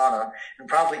sauna, and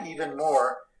probably even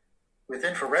more with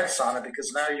infrared sauna,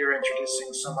 because now you're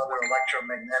introducing some other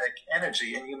electromagnetic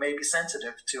energy, and you may be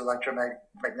sensitive to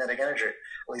electromagnetic energy.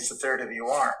 At least a third of you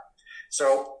are.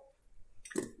 So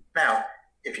now,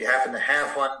 if you happen to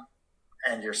have one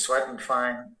and you're sweating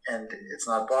fine and it's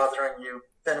not bothering you,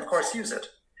 then of course use it.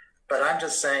 But I'm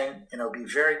just saying, be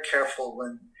very careful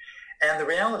when, and the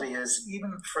reality is,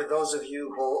 even for those of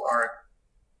you who are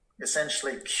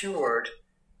essentially cured,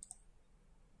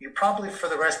 you probably for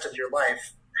the rest of your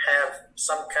life have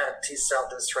some kind of T-cell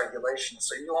dysregulation.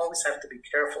 So you always have to be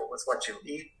careful with what you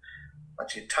eat,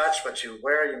 what you touch, what you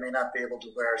wear. You may not be able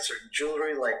to wear certain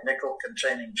jewelry, like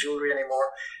nickel-containing jewelry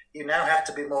anymore. You now have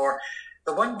to be more.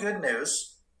 The one good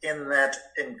news in that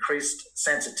increased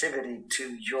sensitivity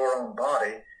to your own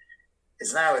body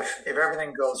is now if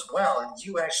everything goes well,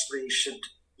 you actually should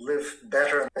live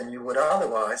better than you would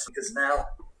otherwise, because now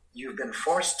you've been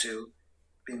forced to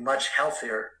be much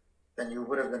healthier than you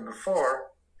would have been before,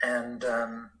 and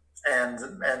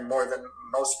more than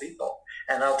most people.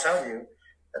 And I'll tell you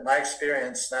that my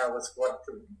experience now with what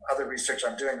the other research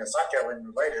I'm doing that's not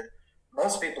gadolinium related,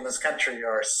 most people in this country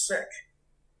are sick,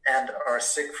 and are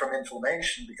sick from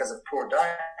inflammation because of poor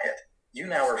diet. You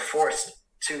now are forced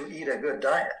to eat a good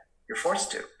diet. You're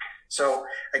forced to. So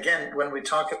again, when we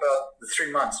talk about the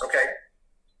 3 months, okay,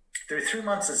 the 3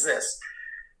 months is this,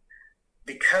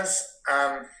 because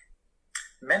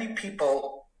many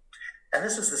people, and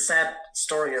this is the sad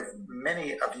story of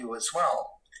many of you as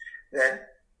well, that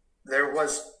there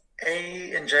was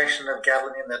a injection of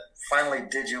gadolinium that finally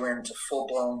did you into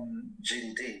full-blown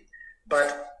GDD.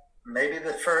 But maybe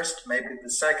the first, maybe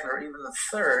the second, or even the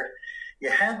third, you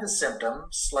had the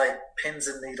symptoms like pins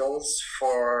and needles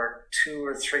for 2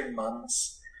 or 3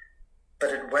 months,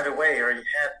 but it went away, or you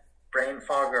had brain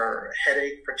fog or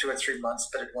headache for 2 or 3 months,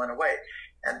 but it went away.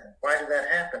 And why did that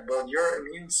happen? Well, your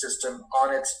immune system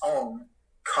on its own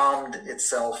calmed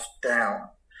itself down.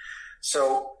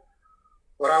 So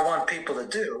what I want people to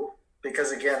do,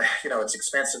 because again, it's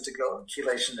expensive to go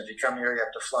chelation. If you come here, you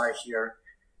have to fly here.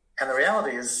 And the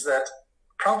reality is that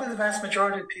probably the vast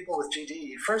majority of people with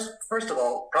GD, first of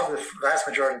all, probably the vast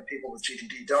majority of people with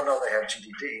GDD don't know they have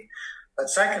GDD. But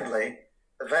secondly,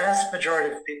 the vast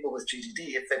majority of people with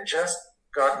GDD, if they've just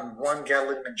gotten one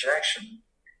gadolinium injection,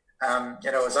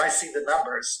 as I see the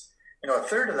numbers, a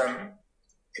third of them,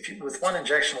 with one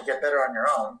injection, will get better on your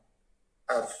own.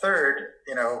 A third,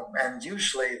 and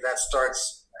usually that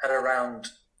starts at around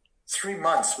 3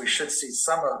 months. We should see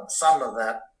some of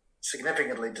that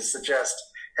significantly to suggest,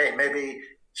 hey, maybe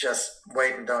just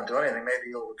wait and don't do anything. Maybe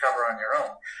you'll recover on your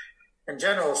own. In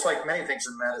general, it's like many things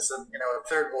in medicine. A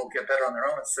third will get better on their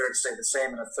own, a third stay the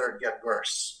same, and a third get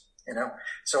worse.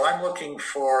 So I'm looking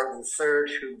for the third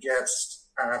who gets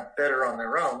better on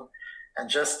their own, and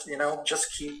just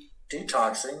keep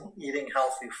detoxing, eating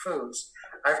healthy foods.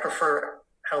 I prefer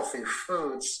healthy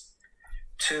foods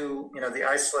to the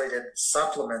isolated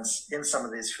supplements in some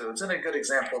of these foods. And a good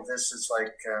example of this is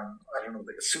like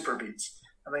super beets.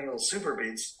 I think super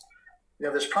beets.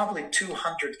 There's probably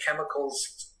 200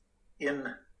 chemicals in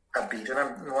a beet,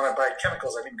 and when I buy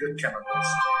chemicals, I mean good chemicals.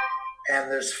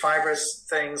 And there's fibrous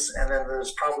things, and then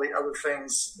there's probably other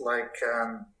things like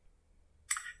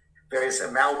various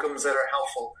amalgams that are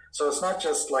helpful. So it's not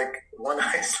just like one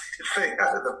isolated thing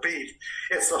out of the beet,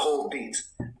 it's the whole beet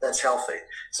that's healthy.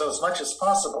 So as much as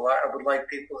possible, I would like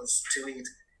people to eat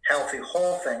healthy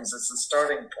whole things as a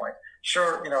starting point.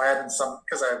 Sure, add in some,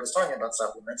 because I was talking about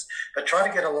supplements, but try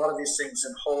to get a lot of these things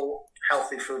in whole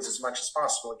healthy foods as much as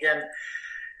possible. Again,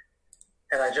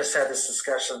 and I just had this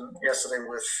discussion yesterday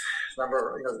with a number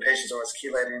of, the patients I was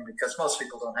chelating, because most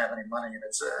people don't have any money, and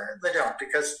they don't,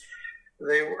 because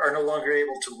they are no longer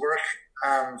able to work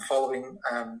following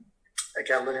a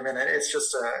gadolinium, and it's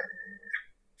just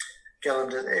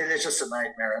it's just a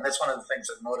nightmare. And that's one of the things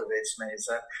that motivates me, is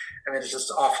that, it's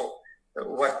just awful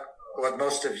what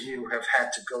most of you have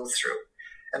had to go through.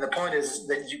 And the point is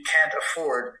that you can't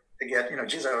afford to get,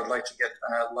 geez, I would like to get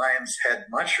lion's head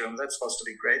mushroom. That's supposed to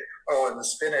be great. Oh, and the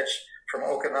spinach from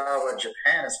Okinawa,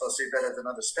 Japan is supposed to be better than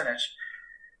other spinach.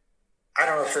 I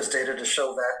don't know if there's data to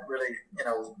show that really,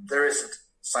 there isn't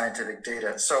scientific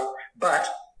data. So, but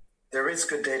there is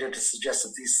good data to suggest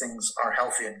that these things are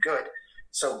healthy and good.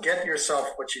 So get yourself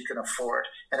what you can afford.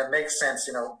 And it makes sense,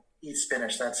 eat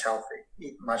spinach, that's healthy.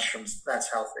 Eat mushrooms,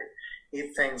 that's healthy.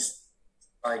 Eat things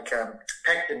like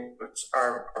pectin foods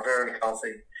are very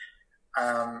healthy.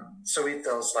 So eat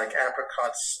those like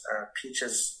apricots,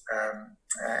 peaches,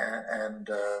 and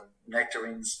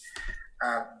nectarines,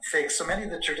 figs. So many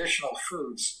of the traditional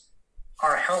foods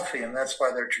are healthy, and that's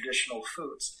why they're traditional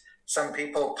foods. Some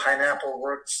people, pineapple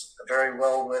works very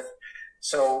well with.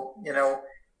 So,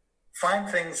 find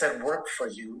things that work for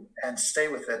you and stay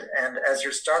with it. And as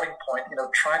your starting point,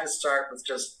 try to start with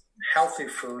just healthy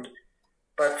food.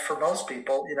 But for most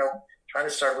people, try to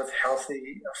start with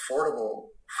healthy, affordable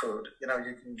food. You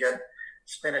can get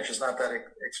spinach is not that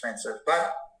expensive,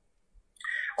 but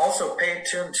also pay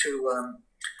attention to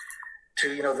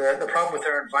the problem with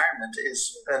our environment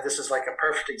is this is like a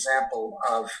perfect example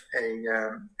of a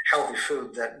healthy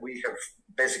food that we have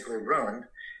basically ruined,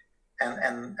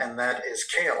 and that is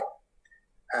kale.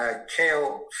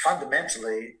 Kale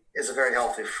fundamentally is a very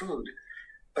healthy food,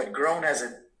 but grown as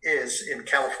it is in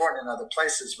California and other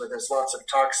places where there's lots of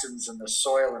toxins in the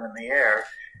soil and in the air.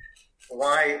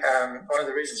 One of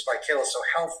the reasons why kale is so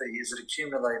healthy is it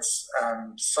accumulates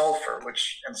sulfur,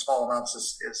 which in small amounts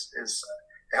is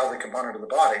a healthy component of the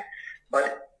body,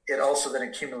 but it also then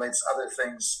accumulates other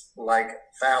things like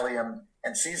thallium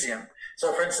and cesium.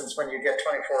 So for instance, when you get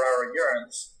 24-hour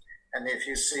urines, and if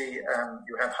you see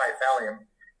you have high thallium,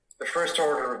 the first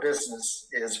order of business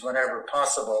is, whenever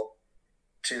possible,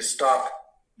 to stop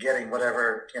getting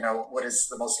whatever, what is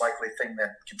the most likely thing that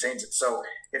contains it. So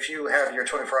if you have your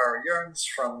 24-hour urines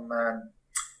from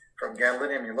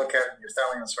gadolinium, you look at it and your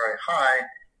thallium is very high,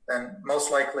 then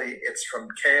most likely it's from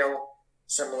kale,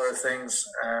 similar things.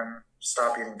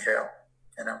 Stop eating kale,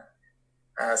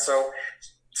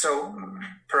 So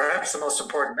perhaps the most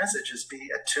important message is be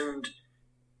attuned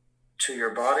to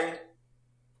your body.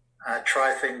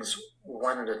 Try things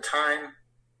one at a time,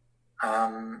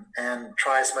 and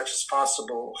try as much as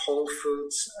possible whole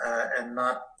foods and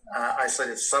not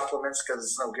isolated supplements, because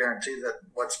there's no guarantee that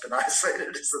what's been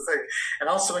isolated is the thing. And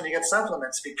also, when you get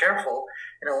supplements, be careful.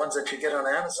 Ones that you get on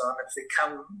Amazon, if they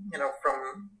come,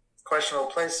 from questionable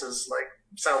places like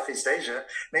Southeast Asia,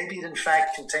 maybe it in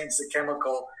fact contains the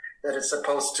chemical that it's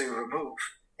supposed to remove.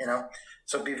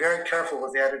 So be very careful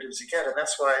with the additives you get, and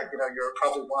that's why you're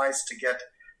probably wise to get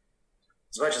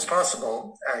as much as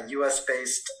possible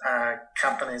U.S.-based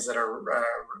companies that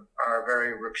are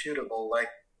very reputable, like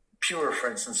Pure, for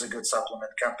instance, a good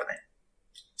supplement company.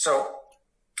 So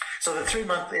So the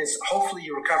 3-month is hopefully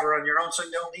you recover on your own, so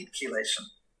you don't need chelation,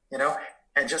 you know,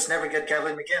 and just never get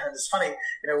gadolinium again. And it's funny,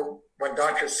 you know, when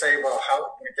doctors say, well,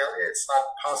 how, it's not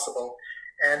possible.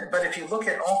 But if you look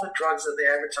at all the drugs that they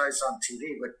advertise on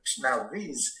TV, which now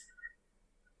these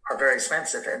are very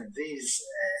expensive, and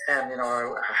you know,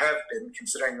 I have been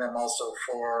considering them also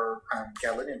for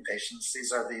gadolinium patients.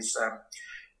 These are these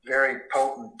very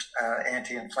potent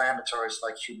anti-inflammatories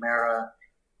like Humira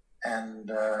and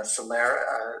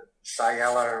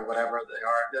Ciela or whatever they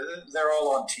are. They're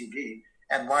all on TV.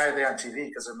 And why are they on TV?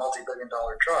 Because they're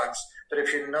multi-billion-dollar drugs. But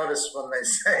if you notice when they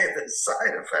say the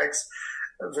side effects,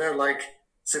 they're like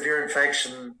severe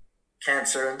infection,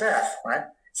 cancer, and death, right?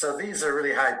 So these are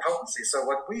really high potency. So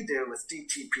what we do with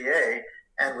DTPA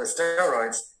and with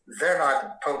steroids, they're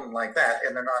not potent like that,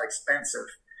 and they're not expensive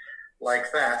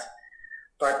like that.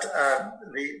 But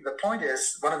the point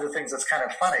is, one of the things that's kind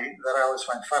of funny, that I always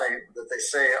find funny, that they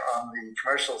say on the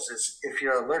commercials is, if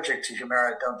you're allergic to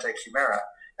Humira, don't take Humira.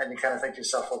 And you kind of think to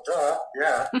yourself, well, duh,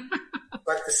 yeah.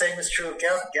 But the same is true of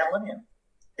gadolinium,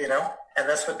 you know? And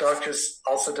that's what doctors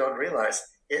also don't realize.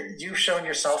 You've shown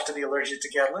yourself to be allergic to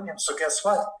gadolinium, so guess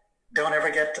what? Don't ever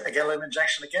get a gadolinium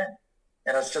injection again.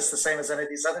 And it's just the same as any of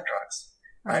these other drugs,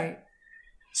 right?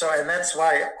 So, and that's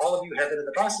why all of you have been in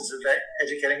the process of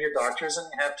educating your doctors, and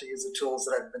you have to use the tools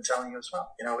that I've been telling you as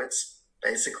well. You know, it's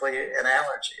basically an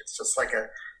allergy. It's just like a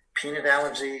peanut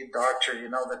allergy. Doctor, you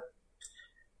know that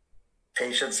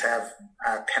patients have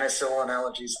penicillin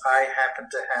allergies. I happen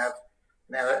to have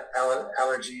an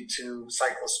allergy to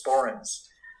cyclosporins.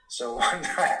 So one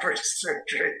time for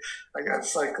surgery, I got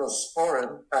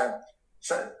cyclosporin.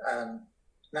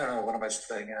 No, what am I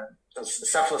saying?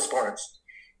 Cephalosporins.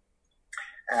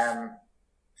 I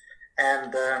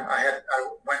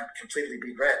went completely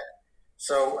beet red.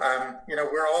 So, you know,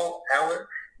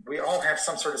 we all have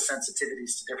some sort of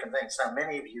sensitivities to different things. Now,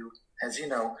 many of you, as you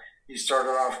know, you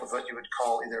started off with what you would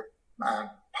call either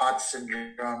POTS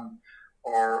syndrome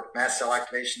or mast cell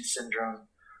activation syndrome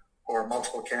or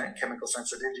multiple chemical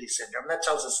sensitivity syndrome. That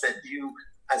tells us that you,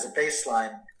 as a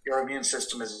baseline, your immune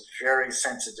system is very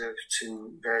sensitive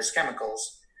to various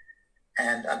chemicals.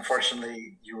 And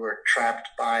unfortunately, you were trapped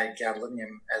by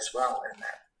gadolinium as well in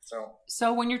that.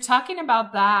 So when you're talking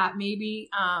about that, maybe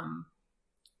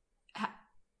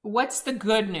what's the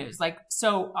good news? Like,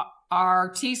 so our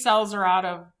T cells are out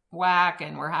of whack,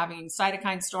 and we're having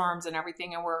cytokine storms and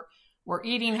everything, and we're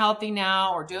eating healthy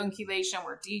now, we're doing chelation,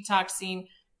 we're detoxing.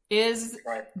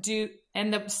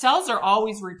 And the cells are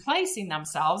always replacing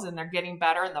themselves, and they're getting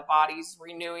better, and the body's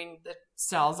renewing the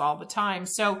cells all the time.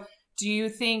 So do you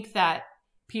think that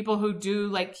people who do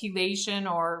like chelation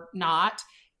or not,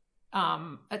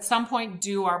 at some point,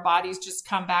 do our bodies just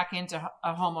come back into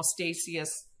a homeostasis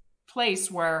place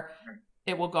where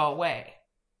it will go away?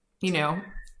 You know?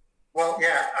 Well,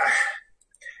 yeah.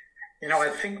 You know, I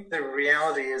think the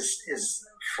reality is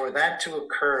for that to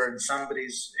occur in somebody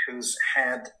who's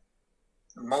had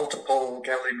multiple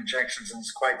gadolinium injections and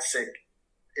is quite sick,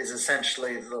 is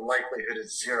essentially the likelihood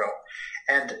is zero.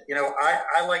 And, you know,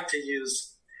 I like to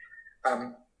use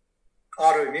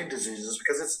autoimmune diseases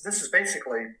because this is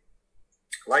basically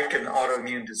like an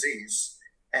autoimmune disease.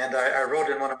 And I wrote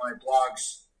in one of my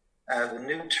blogs the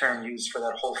new term used for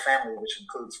that whole family, which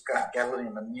includes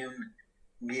gadolinium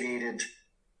immune-mediated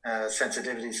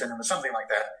sensitivity syndrome or something like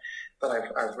that. But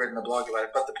I've written a blog about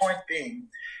it. But the point being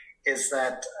is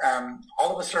that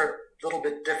all of us are a little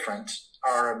bit different,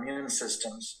 our immune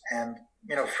systems. And,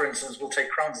 you know, for instance, we'll take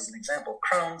Crohn's as an example.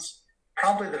 Crohn's,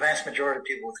 probably the vast majority of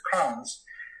people with Crohn's,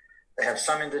 they have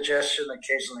some indigestion,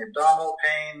 occasionally abdominal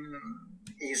pain,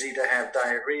 easy to have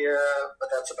diarrhea, but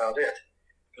that's about it.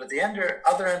 But at the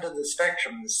other end of the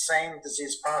spectrum, the same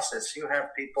disease process, you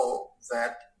have people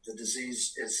that the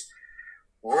disease is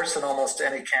worse than almost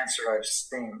any cancer I've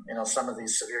seen. You know, some of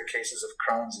these severe cases of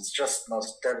Crohn's is just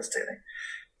most devastating.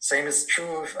 Same is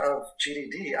true of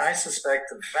GDD. I suspect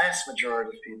the vast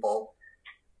majority of people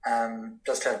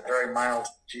just have very mild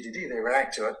GDD. They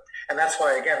react to it. And that's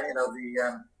why, again, you know,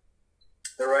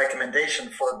 the recommendation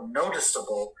for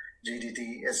noticeable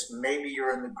GDD is maybe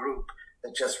you're in the group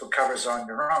that just recovers on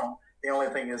your own. The only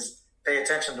thing is pay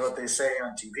attention to what they say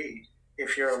on TV.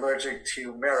 If you're allergic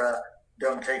to Humira,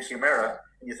 don't take Humira.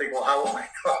 And you think, well, how will I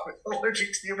know I'm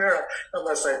allergic to Humira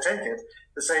unless I take it?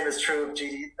 The same is true of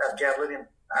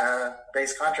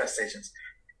gadolinium-based contrast agents.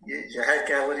 You had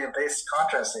gadolinium-based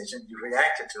contrast agent, you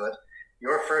reacted to it.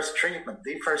 The first treatment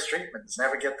is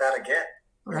never get that again.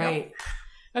 Right. Know?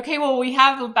 Okay, well, we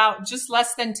have about just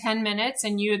less than 10 minutes,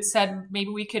 and you had said maybe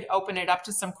we could open it up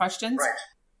to some questions. Right.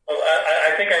 Well,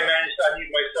 I think I managed to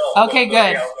unmute myself. Okay,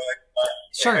 good.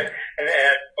 Sure. And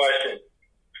ask a question.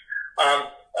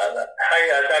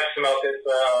 Hi, Dr. Semelka.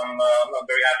 I'm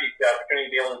very happy for the opportunity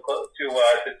to be able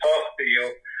to talk to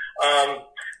you.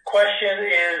 Question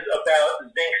is about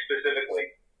zinc specifically.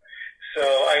 So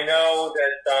I know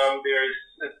that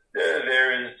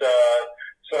there's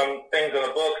some things in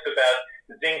the books about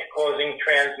zinc causing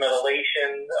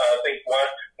transmetallation. I think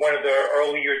one of the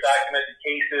earlier documented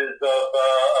cases of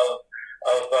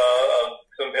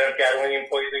some kind of gadolinium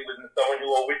poisoning was in someone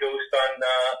who overdosed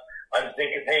on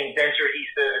zinc-containing denture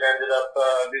adhesive and ended up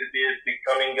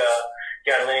becoming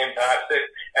gadolinium toxic.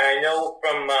 And I know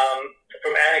from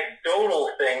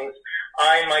anecdotal things,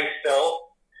 I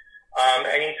myself,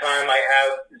 anytime I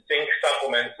have zinc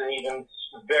supplements, and even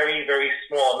very, very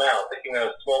small amounts, like,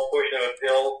 a small portion of a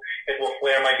pill, it will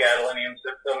flare my gadolinium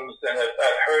symptoms. And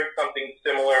I've heard something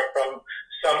similar from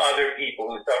some other people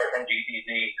who suffer from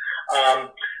GTD.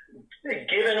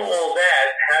 Given all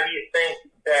that, how do you think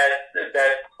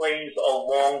that plays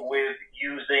along with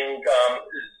using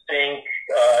zinc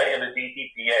in the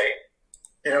DTPA?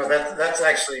 That's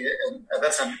actually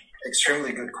that's an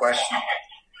extremely good question,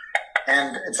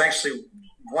 and it's actually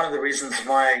one of the reasons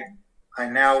why I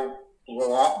now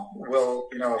will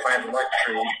if I have a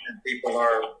lecture and people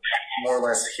are more or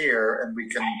less here, and we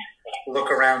can look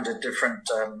around at different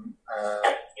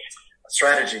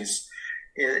strategies,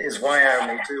 is why I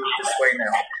will do it this way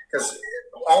now. Because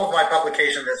all of my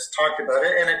publication has talked about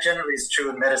it, and it generally is true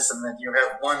in medicine that you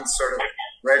have one sort of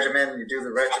regimen, you do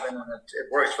the regimen, and it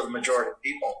works for the majority of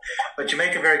people. But you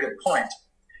make a very good point.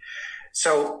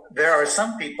 So there are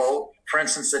some people, for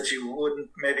instance, that you wouldn't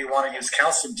maybe want to use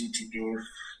calcium DTP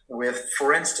with,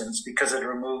 for instance, because it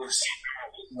removes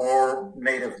more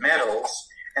native metals,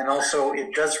 and also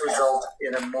it does result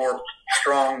in a more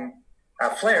strong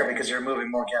flare because you're removing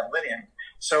more gadolinium.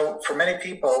 So for many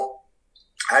people,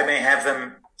 I may have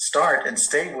them start and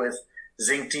stay with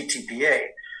zinc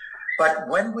DTPA. But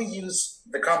when we use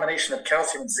the combination of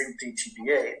calcium and zinc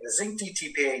DTPA, the zinc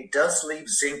DTPA does leave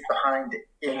zinc behind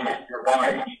in your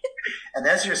body. And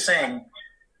as you're saying,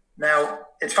 now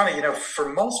it's funny, for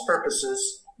most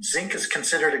purposes, zinc is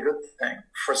considered a good thing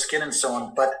for skin and so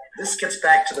on. But this gets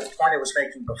back to the point I was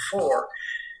making before.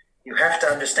 You have to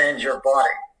understand your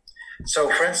body.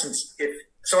 So for instance,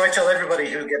 so I tell everybody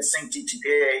who gets zinc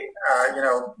DTPA,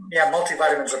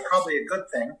 multivitamins are probably a good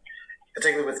thing,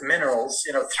 particularly with minerals,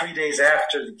 3 days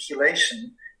after the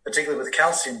chelation, particularly with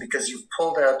calcium, because you've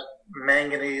pulled out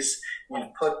manganese,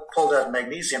 you've pulled out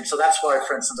magnesium. So that's why,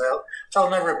 for instance, I'll tell a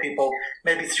number of people,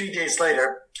 maybe 3 days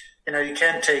later, you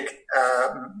can take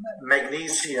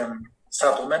magnesium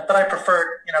supplement, but I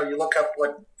prefer, you look up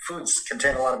what foods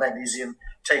contain a lot of magnesium,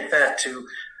 take that to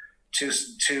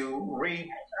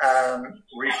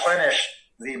replenish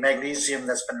the magnesium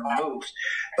that's been removed.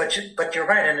 But you're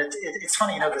right, and it's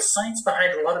funny, the science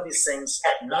behind a lot of these things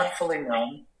not fully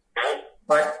known.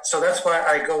 But so that's why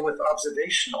I go with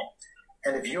observational.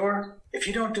 And if you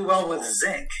don't do well with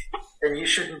zinc, then you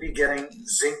shouldn't be getting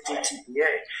zinc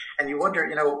DTPA. And you wonder,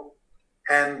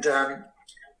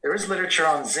 there is literature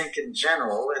on zinc in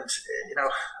general, and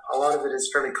a lot of it is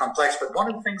fairly complex. But one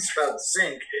of the things about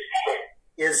zinc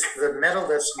is the metal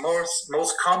that's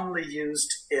most commonly used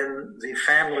in the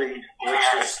family,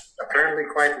 which is apparently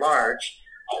quite large,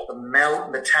 the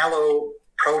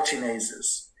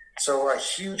metalloproteinases. So a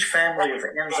huge family of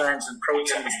enzymes and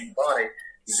proteins in the body.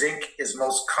 Zinc is the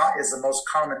most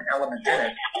common element in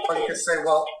it. But you could say,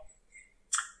 well,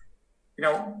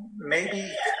 maybe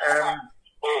you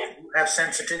have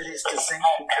sensitivities to zinc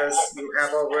because you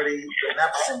have already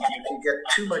enough zinc. If you get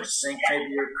too much zinc,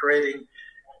 maybe you're creating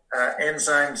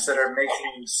enzymes that are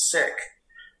making you sick.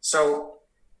 So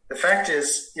the fact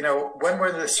is, when we're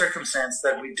in the circumstance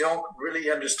that we don't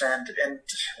really understand, and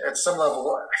at some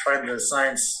level I find the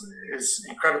science is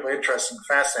incredibly interesting,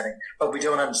 fascinating, but we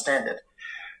don't understand it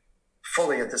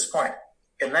fully at this point.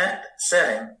 In that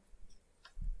setting,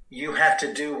 you have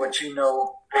to do what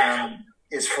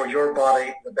is for your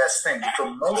body the best thing. For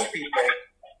most people,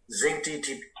 zinc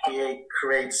DTPA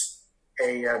creates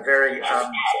a very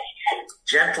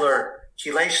gentler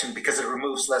chelation because it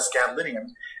removes less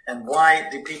gadolinium. And why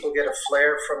do people get a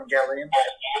flare from gadolinium?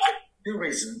 2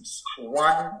 reasons.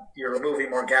 1, you're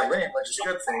removing more gadolinium, which is a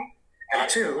good thing. And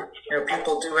 2,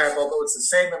 people do have, although it's the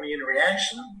same immune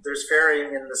reaction, there's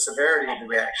varying in the severity of the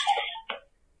reaction.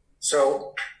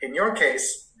 So in your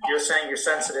case, you're saying you're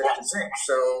sensitive to zinc.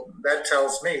 So that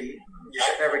tells me you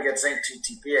should never get zinc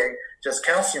DTPA, just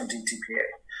calcium DTPA.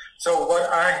 So what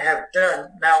I have done,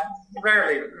 now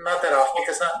rarely, not that often,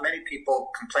 because not many people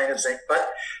complain of zinc,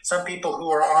 but some people who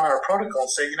are on our protocol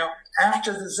say,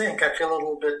 after the zinc, I feel a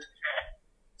little bit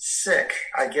sick.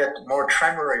 I get more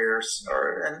tremors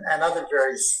and other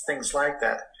various things like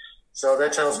that. So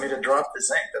that tells me to drop the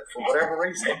zinc, that for whatever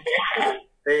reason,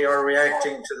 they are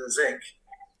reacting to the zinc,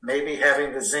 maybe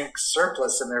having the zinc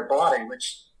surplus in their body,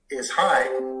 which is high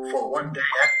for one day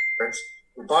afterwards.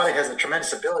 The body has a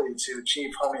tremendous ability to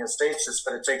achieve homeostasis,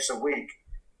 but it takes a week.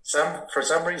 For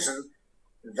some reason,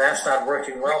 that's not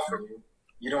working well for you.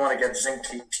 You don't want to get zinc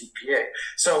DTPA.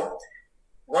 So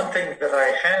one thing that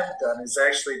I have done is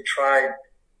actually tried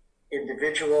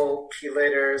individual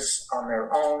chelators on their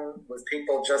own with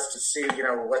people just to see,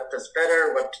 what does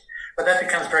better, but that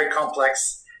becomes very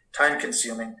complex, time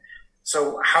consuming.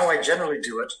 So how I generally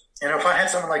do it, if I had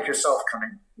someone like yourself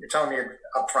coming, you're telling me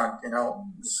up front, I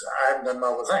haven't done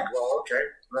well with zinc. Well, okay,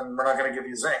 then we're not going to give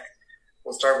you zinc.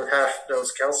 We'll start with half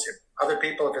dose calcium. Other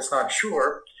people, if it's not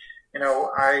sure,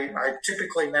 I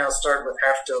typically now start with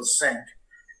half dose zinc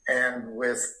and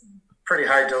with pretty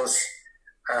high dose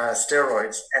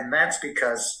steroids. And that's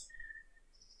because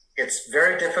it's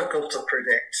very difficult to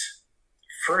predict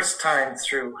first time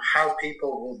through how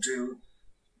people will do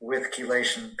with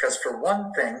chelation. Because for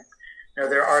one thing,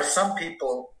 there are some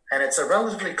people, and it's a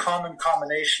relatively common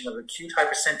combination of acute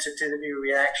hypersensitivity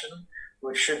reaction,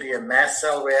 which should be a mast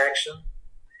cell reaction,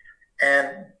 and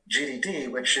GDD,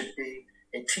 which should be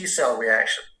a T cell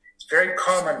reaction. It's very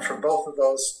common for both of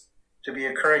those to be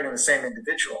occurring in the same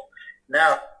individual.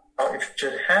 Now, if it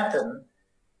should happen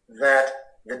that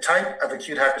the type of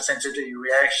acute hypersensitivity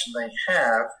reaction they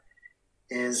have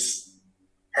is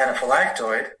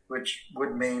anaphylactoid, which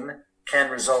would mean can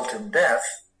result in death,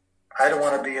 I don't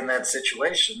want to be in that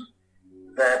situation,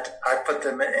 that I put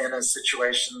them in a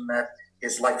situation that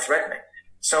is life-threatening.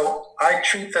 So I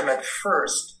treat them at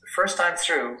first time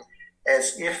through,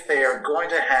 as if they are going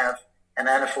to have an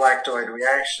anaphylactoid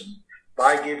reaction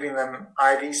by giving them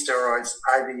IV steroids,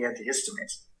 IV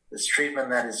antihistamines. This treatment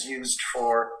that is used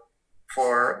for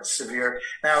severe.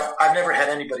 Now, I've never had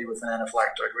anybody with an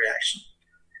anaphylactoid reaction.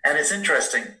 And it's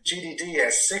interesting, GDD,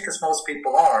 as sick as most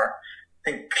people are,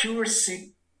 think pure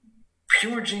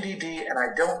GDD, and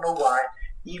I don't know why,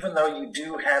 even though you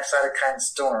do have cytokine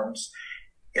storms,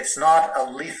 it's not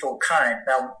a lethal kind.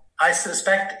 Now, I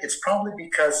suspect it's probably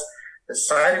because the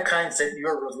cytokines that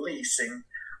you're releasing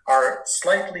are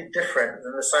slightly different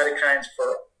than the cytokines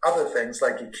for other things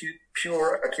like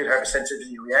pure acute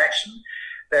hypersensitivity reaction,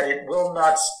 that it will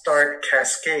not start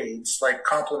cascades like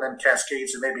complement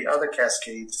cascades and maybe other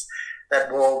cascades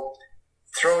that will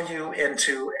throw you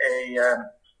into a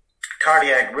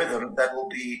cardiac rhythm that will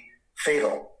be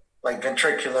fatal, like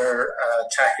ventricular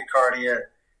tachycardia,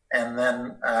 and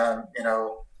then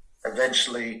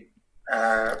eventually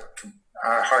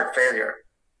heart failure,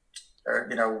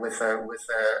 or with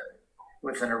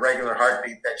an irregular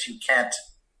heartbeat that you can't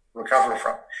recover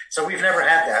from. So we've never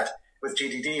had that with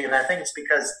GDD, and I think it's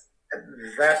because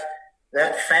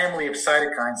that family of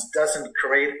cytokines doesn't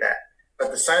create that,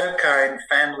 but the cytokine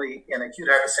family in acute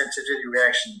hypersensitivity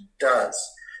reaction does.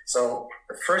 So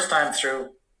the first time through,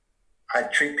 I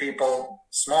treat people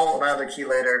small amount of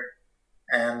chelator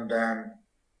and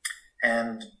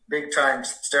big time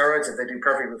steroids. If they do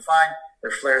perfectly fine,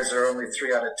 their flares are only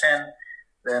 3 out of 10.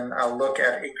 Then I'll look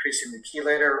at increasing the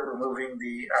chelator, removing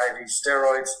the IV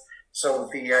steroids. So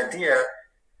the idea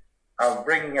of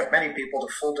bringing up many people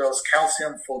to full dose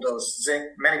calcium, full dose zinc,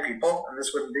 many people, and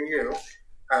this wouldn't be you,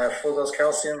 full dose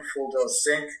calcium, full dose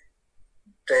zinc,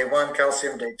 day 1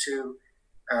 calcium, day 2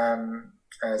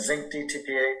 zinc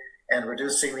DTPA, and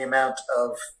reducing the amount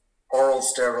of oral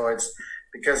steroids.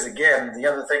 Because again, the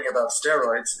other thing about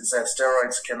steroids is that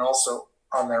steroids can also,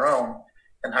 on their own,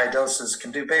 in high doses,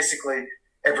 can do basically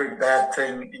every bad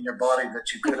thing in your body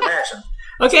that you could imagine.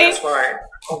 Okay. So that's why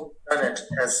I've done it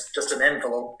as just an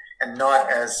envelope and not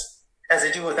as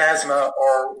they do with asthma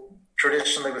or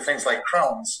traditionally with things like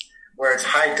Crohn's, where it's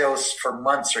high dose for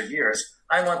months or years.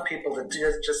 I want people to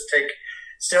just take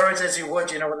steroids as you would,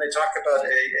 when they talk about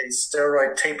a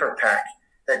steroid taper pack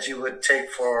that you would take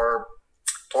for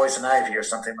poison ivy or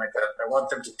something like that. I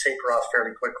want them to taper off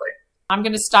fairly quickly. I'm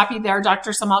going to stop you there, Dr.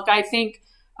 Semelka. I think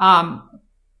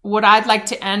what I'd like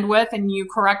to end with, and you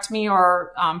correct me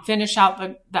or finish out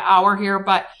the hour here,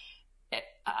 but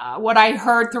what I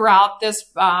heard throughout this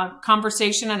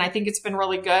conversation, and I think it's been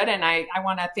really good, and I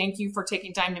want to thank you for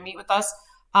taking time to meet with us.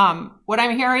 What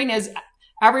I'm hearing is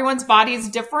everyone's body is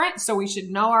different, so we should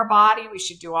know our body. We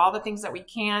should do all the things that we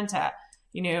can to,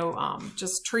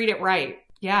 just treat it right.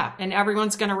 Yeah, and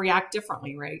everyone's going to react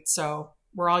differently, right? So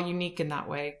we're all unique in that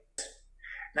way.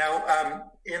 Now,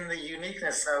 in the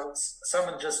uniqueness notes,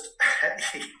 someone just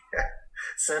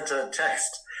sent a text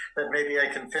that maybe I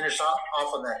can finish off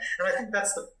on that. And I think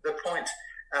that's the point.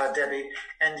 Debbie.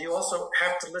 And you also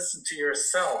have to listen to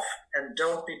yourself and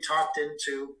don't be talked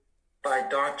into by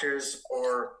doctors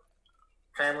or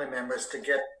family members to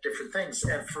get different things.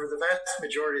 And for the vast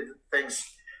majority of the things,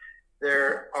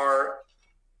 there are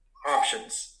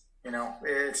options.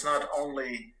 It's not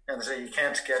only, and say you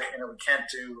can't get, we can't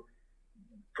do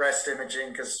breast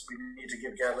imaging because we need to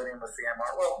give gadolinium with the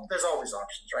MR. Well, there's always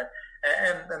options, right?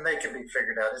 And they can be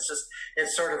figured out.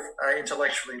 It's sort of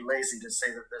intellectually lazy to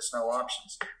say that there's no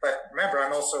options. But remember,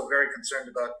 I'm also very concerned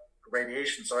about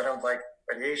radiation, so I don't like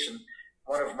radiation.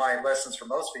 One of my lessons for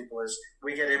most people is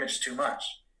we get imaged too much.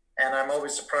 And I'm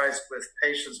always surprised with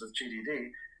patients with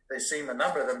GDD. A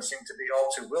number of them seem to be all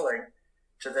too willing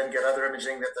to then get other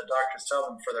imaging that the doctors tell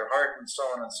them for their heart and so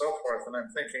on and so forth. And I'm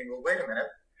thinking, well, wait a minute.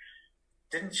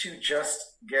 Didn't you just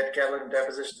get gadolinium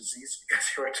deposition disease because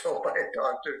you were told by a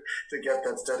doctor to get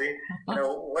that study?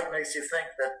 What makes you think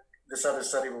that this other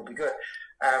study will be good?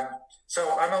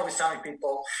 So I'm always telling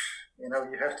people,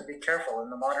 you have to be careful. In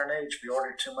the modern age, we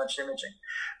order too much imaging.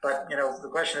 But, the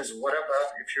question is, what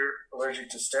about if you're allergic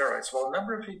to steroids? Well, a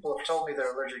number of people have told me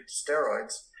they're allergic to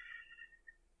steroids.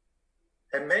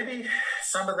 And maybe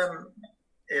some of them,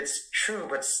 it's true,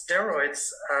 but steroids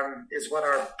is what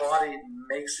our body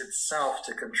makes itself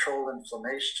to control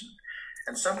inflammation.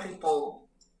 And some people,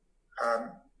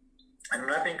 and I'm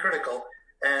not being critical,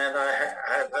 and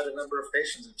I've had a number of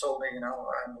patients who told me,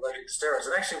 I'm allergic to steroids.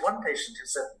 And actually one patient who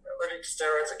said, I'm allergic to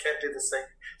steroids, I can't do this thing.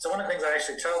 So one of the things I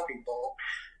actually tell people,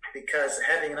 because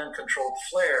having an uncontrolled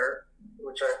flare,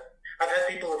 which I've had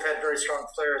people who've had very strong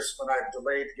flares when I've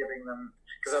delayed giving them,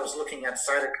 because I was looking at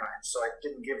cytokines, so I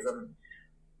didn't give them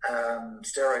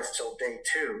steroids till day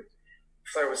 2.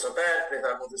 Flare was so bad, they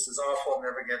thought, well, this is awful, I'm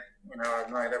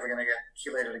not ever going to get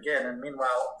chelated again. And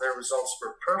meanwhile, their results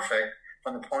were perfect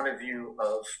from the point of view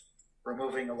of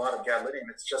removing a lot of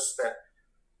gadolinium. It's just that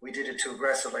we did it too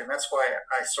aggressively. And that's why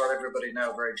I start everybody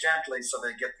now very gently so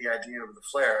they get the idea of the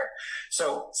flare.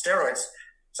 So steroids,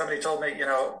 somebody told me,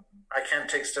 I can't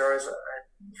take steroids.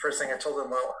 First thing I told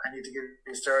them, well, I need to give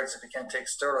you steroids. If you can't take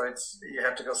steroids, you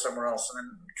have to go somewhere else. And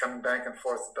then coming back and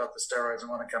forth about the steroids, I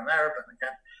want to come there, but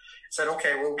again, I said,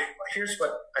 okay, well, here's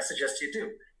what I suggest you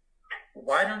do.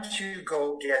 Why don't you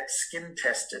go get skin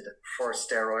tested for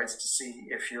steroids to see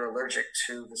if you're allergic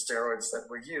to the steroids that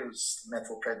were used,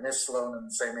 methylprednisolone, and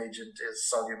the same agent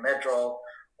is solumedrol,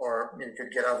 or you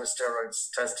could get other steroids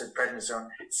tested, prednisone.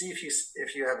 See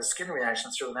if you have a skin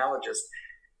reaction through an allergist.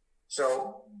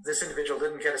 So this individual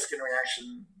didn't get a skin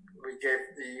reaction. We gave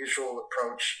the usual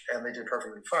approach, and they did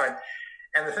perfectly fine.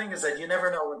 And the thing is that you never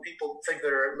know when people think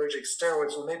they're allergic to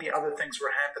steroids, well, maybe other things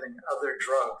were happening, other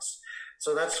drugs.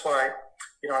 So that's why,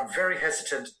 I'm very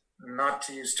hesitant not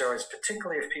to use steroids,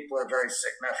 particularly if people are very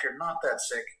sick. Now, if you're not that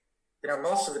sick,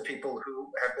 most of the people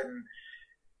who have been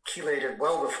chelated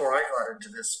well before I got into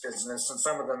this business, and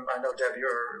some of them I know, Deb,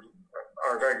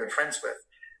 are very good friends with,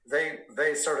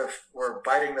 they sort of were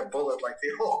biting the bullet like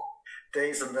the old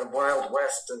days in the Wild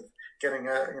West of getting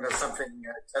a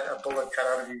bullet cut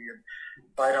out of you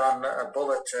and bite on a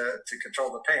bullet to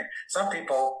control the pain. Some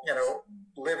people,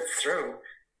 live through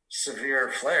severe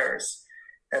flares,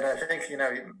 and I think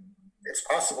it's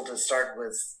possible to start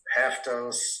with half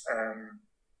dose.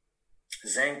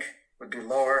 Zinc would be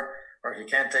lower, or if you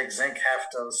can't take zinc, half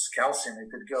dose calcium, you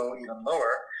could go even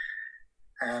lower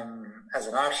as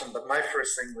an option. But my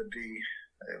first thing would be,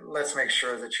 let's make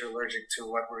sure that you're allergic to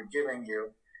what we're giving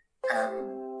you,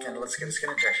 and let's get a skin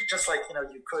injection. Just like,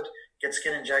 you could get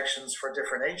skin injections for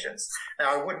different agents.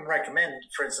 Now, I wouldn't recommend,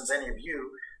 for instance, any of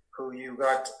you who you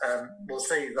got, we'll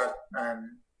say you got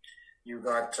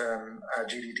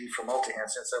GDD from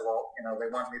multi-hands, and say, well, they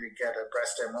want me to get a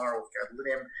breast MR with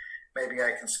gadolinium. Maybe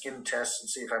I can skin test and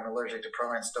see if I'm allergic to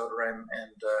proanstoterem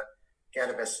and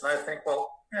Gadabest. And I think, well,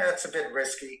 that's a bit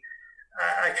risky.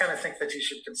 I kind of think that you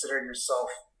should consider yourself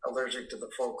allergic to the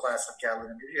full class of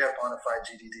gadolinium. If you have bona fide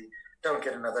GDD, don't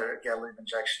get another gadolinium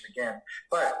injection again.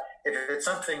 But if it's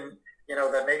something,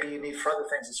 that maybe you need for other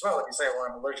things as well, if you say, well,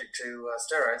 I'm allergic to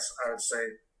steroids, I would say,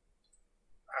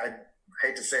 I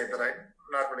hate to say it, but I'm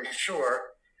not really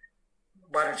sure.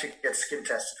 Why don't you get skin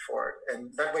tested for it?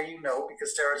 And that way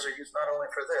because steroids are used not only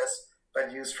for this,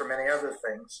 but used for many other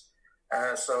things.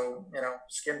 So,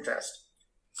 skin test.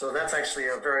 So that's actually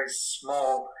a very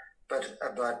small but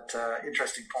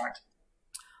interesting point.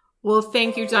 Well,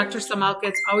 thank you, Dr. Semelka.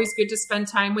 It's always good to spend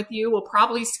time with you. We'll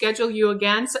probably schedule you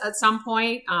again at some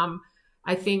point.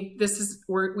 I think this is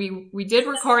we did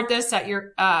record this at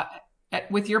your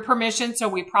with your permission, so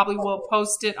we probably will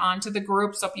post it onto the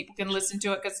group so people can listen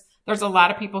to it, because there's a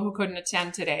lot of people who couldn't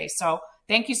attend today. So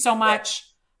thank you so much.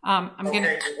 All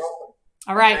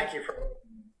right. Thank you for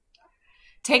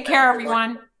Take care,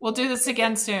 everyone. We'll do this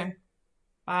again soon.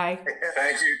 Bye.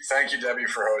 Thank you, Debbie,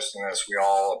 for hosting this. We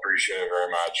all appreciate it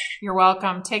very much. You're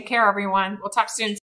welcome. Take care, everyone. We'll talk soon.